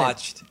one I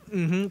watched.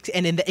 And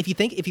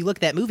if you look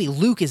at that movie,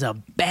 Luke is a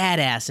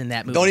badass in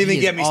that movie. Don't even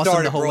get me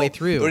started, the whole bro. way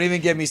through. Don't even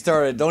get me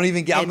started. Don't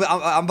even get.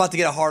 I'm about to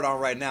get a hard on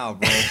right now,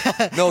 bro.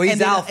 No,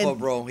 he's alpha,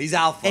 bro. He's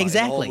alpha.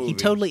 Exactly, he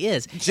totally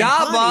is.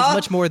 Jabba, is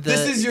much more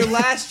this is your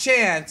last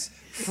chance.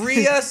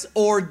 Free us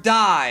or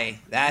die.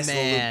 That's the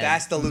Luke.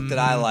 That's the Luke that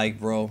I like,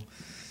 bro.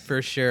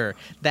 For sure.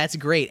 That's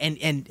great.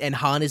 And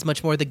Han is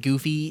much more the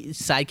goofy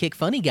sidekick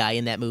funny guy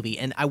in that movie.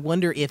 And I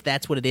wonder if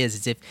that's what it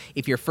is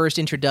if your first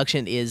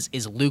introduction is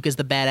Luke as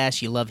the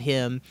badass, you love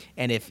him,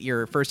 and if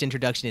your first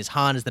introduction is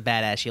Han as the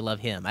badass, you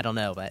love him. I don't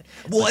know, but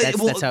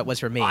that's how it was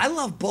for me. I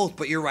love both,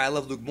 but you're right, I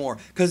love Luke more.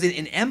 Because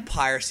in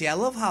Empire, I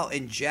love how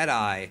in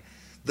Jedi,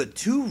 the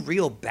two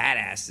real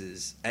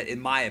badasses,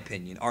 in my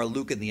opinion, are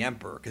Luke and the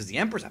Emperor. Because the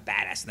Emperor's a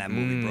badass in that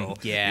movie, bro.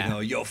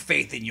 Yeah. Your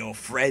faith in your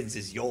friends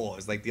is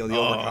yours. Like the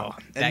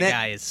that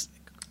guy is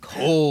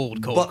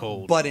cold.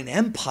 But in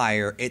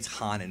Empire, it's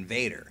Han and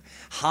Vader.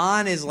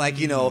 Han is like,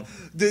 do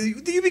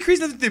you be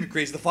crazy enough to be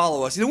crazy to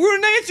follow us? We're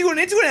going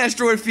into an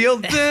asteroid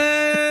field. He's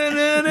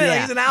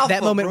an alpha.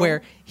 That moment bro.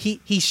 where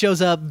he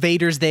shows up,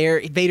 Vader's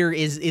there. Vader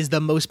is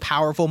the most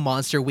powerful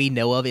monster we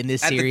know of in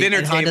this series.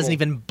 And Han doesn't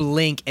even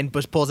blink and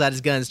just pulls out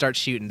his gun and starts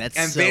shooting.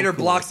 And Vader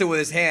blocks it with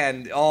his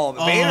hand.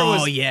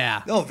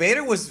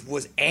 Vader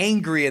was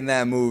angry in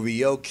that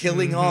movie,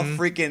 killing off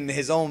freaking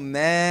his own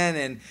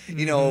men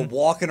and,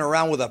 walking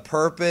around with a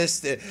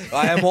purpose.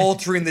 I am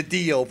altering the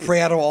deal.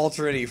 Pray I don't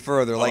alter any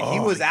further. Like, he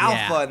was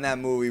alpha in that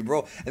movie,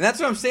 bro. And that's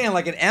what I'm saying.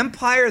 Like, an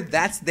Empire,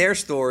 that's their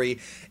story.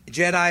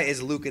 Jedi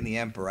is Luke and the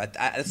Emperor.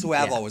 That's the way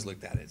I've always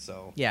looked at it.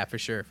 So yeah, for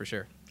sure.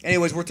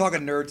 Anyways, we're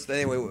talking nerds.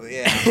 Anyway,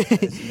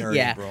 it's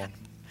nerdy, bro.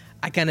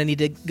 I kind of need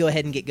to go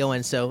ahead and get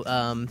going. So,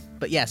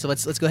 but yeah, so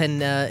let's go ahead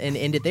and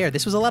end it there.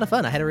 This was a lot of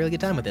fun. I had a really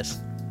good time with this.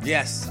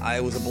 Yes,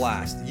 it was a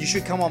blast. You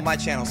should come on my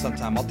channel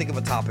sometime. I'll think of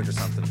a topic or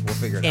something. We'll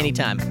figure it out.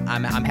 Anytime.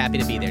 I'm happy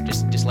to be there.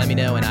 Just let me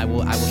know, and I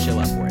will show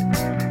up for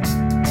it.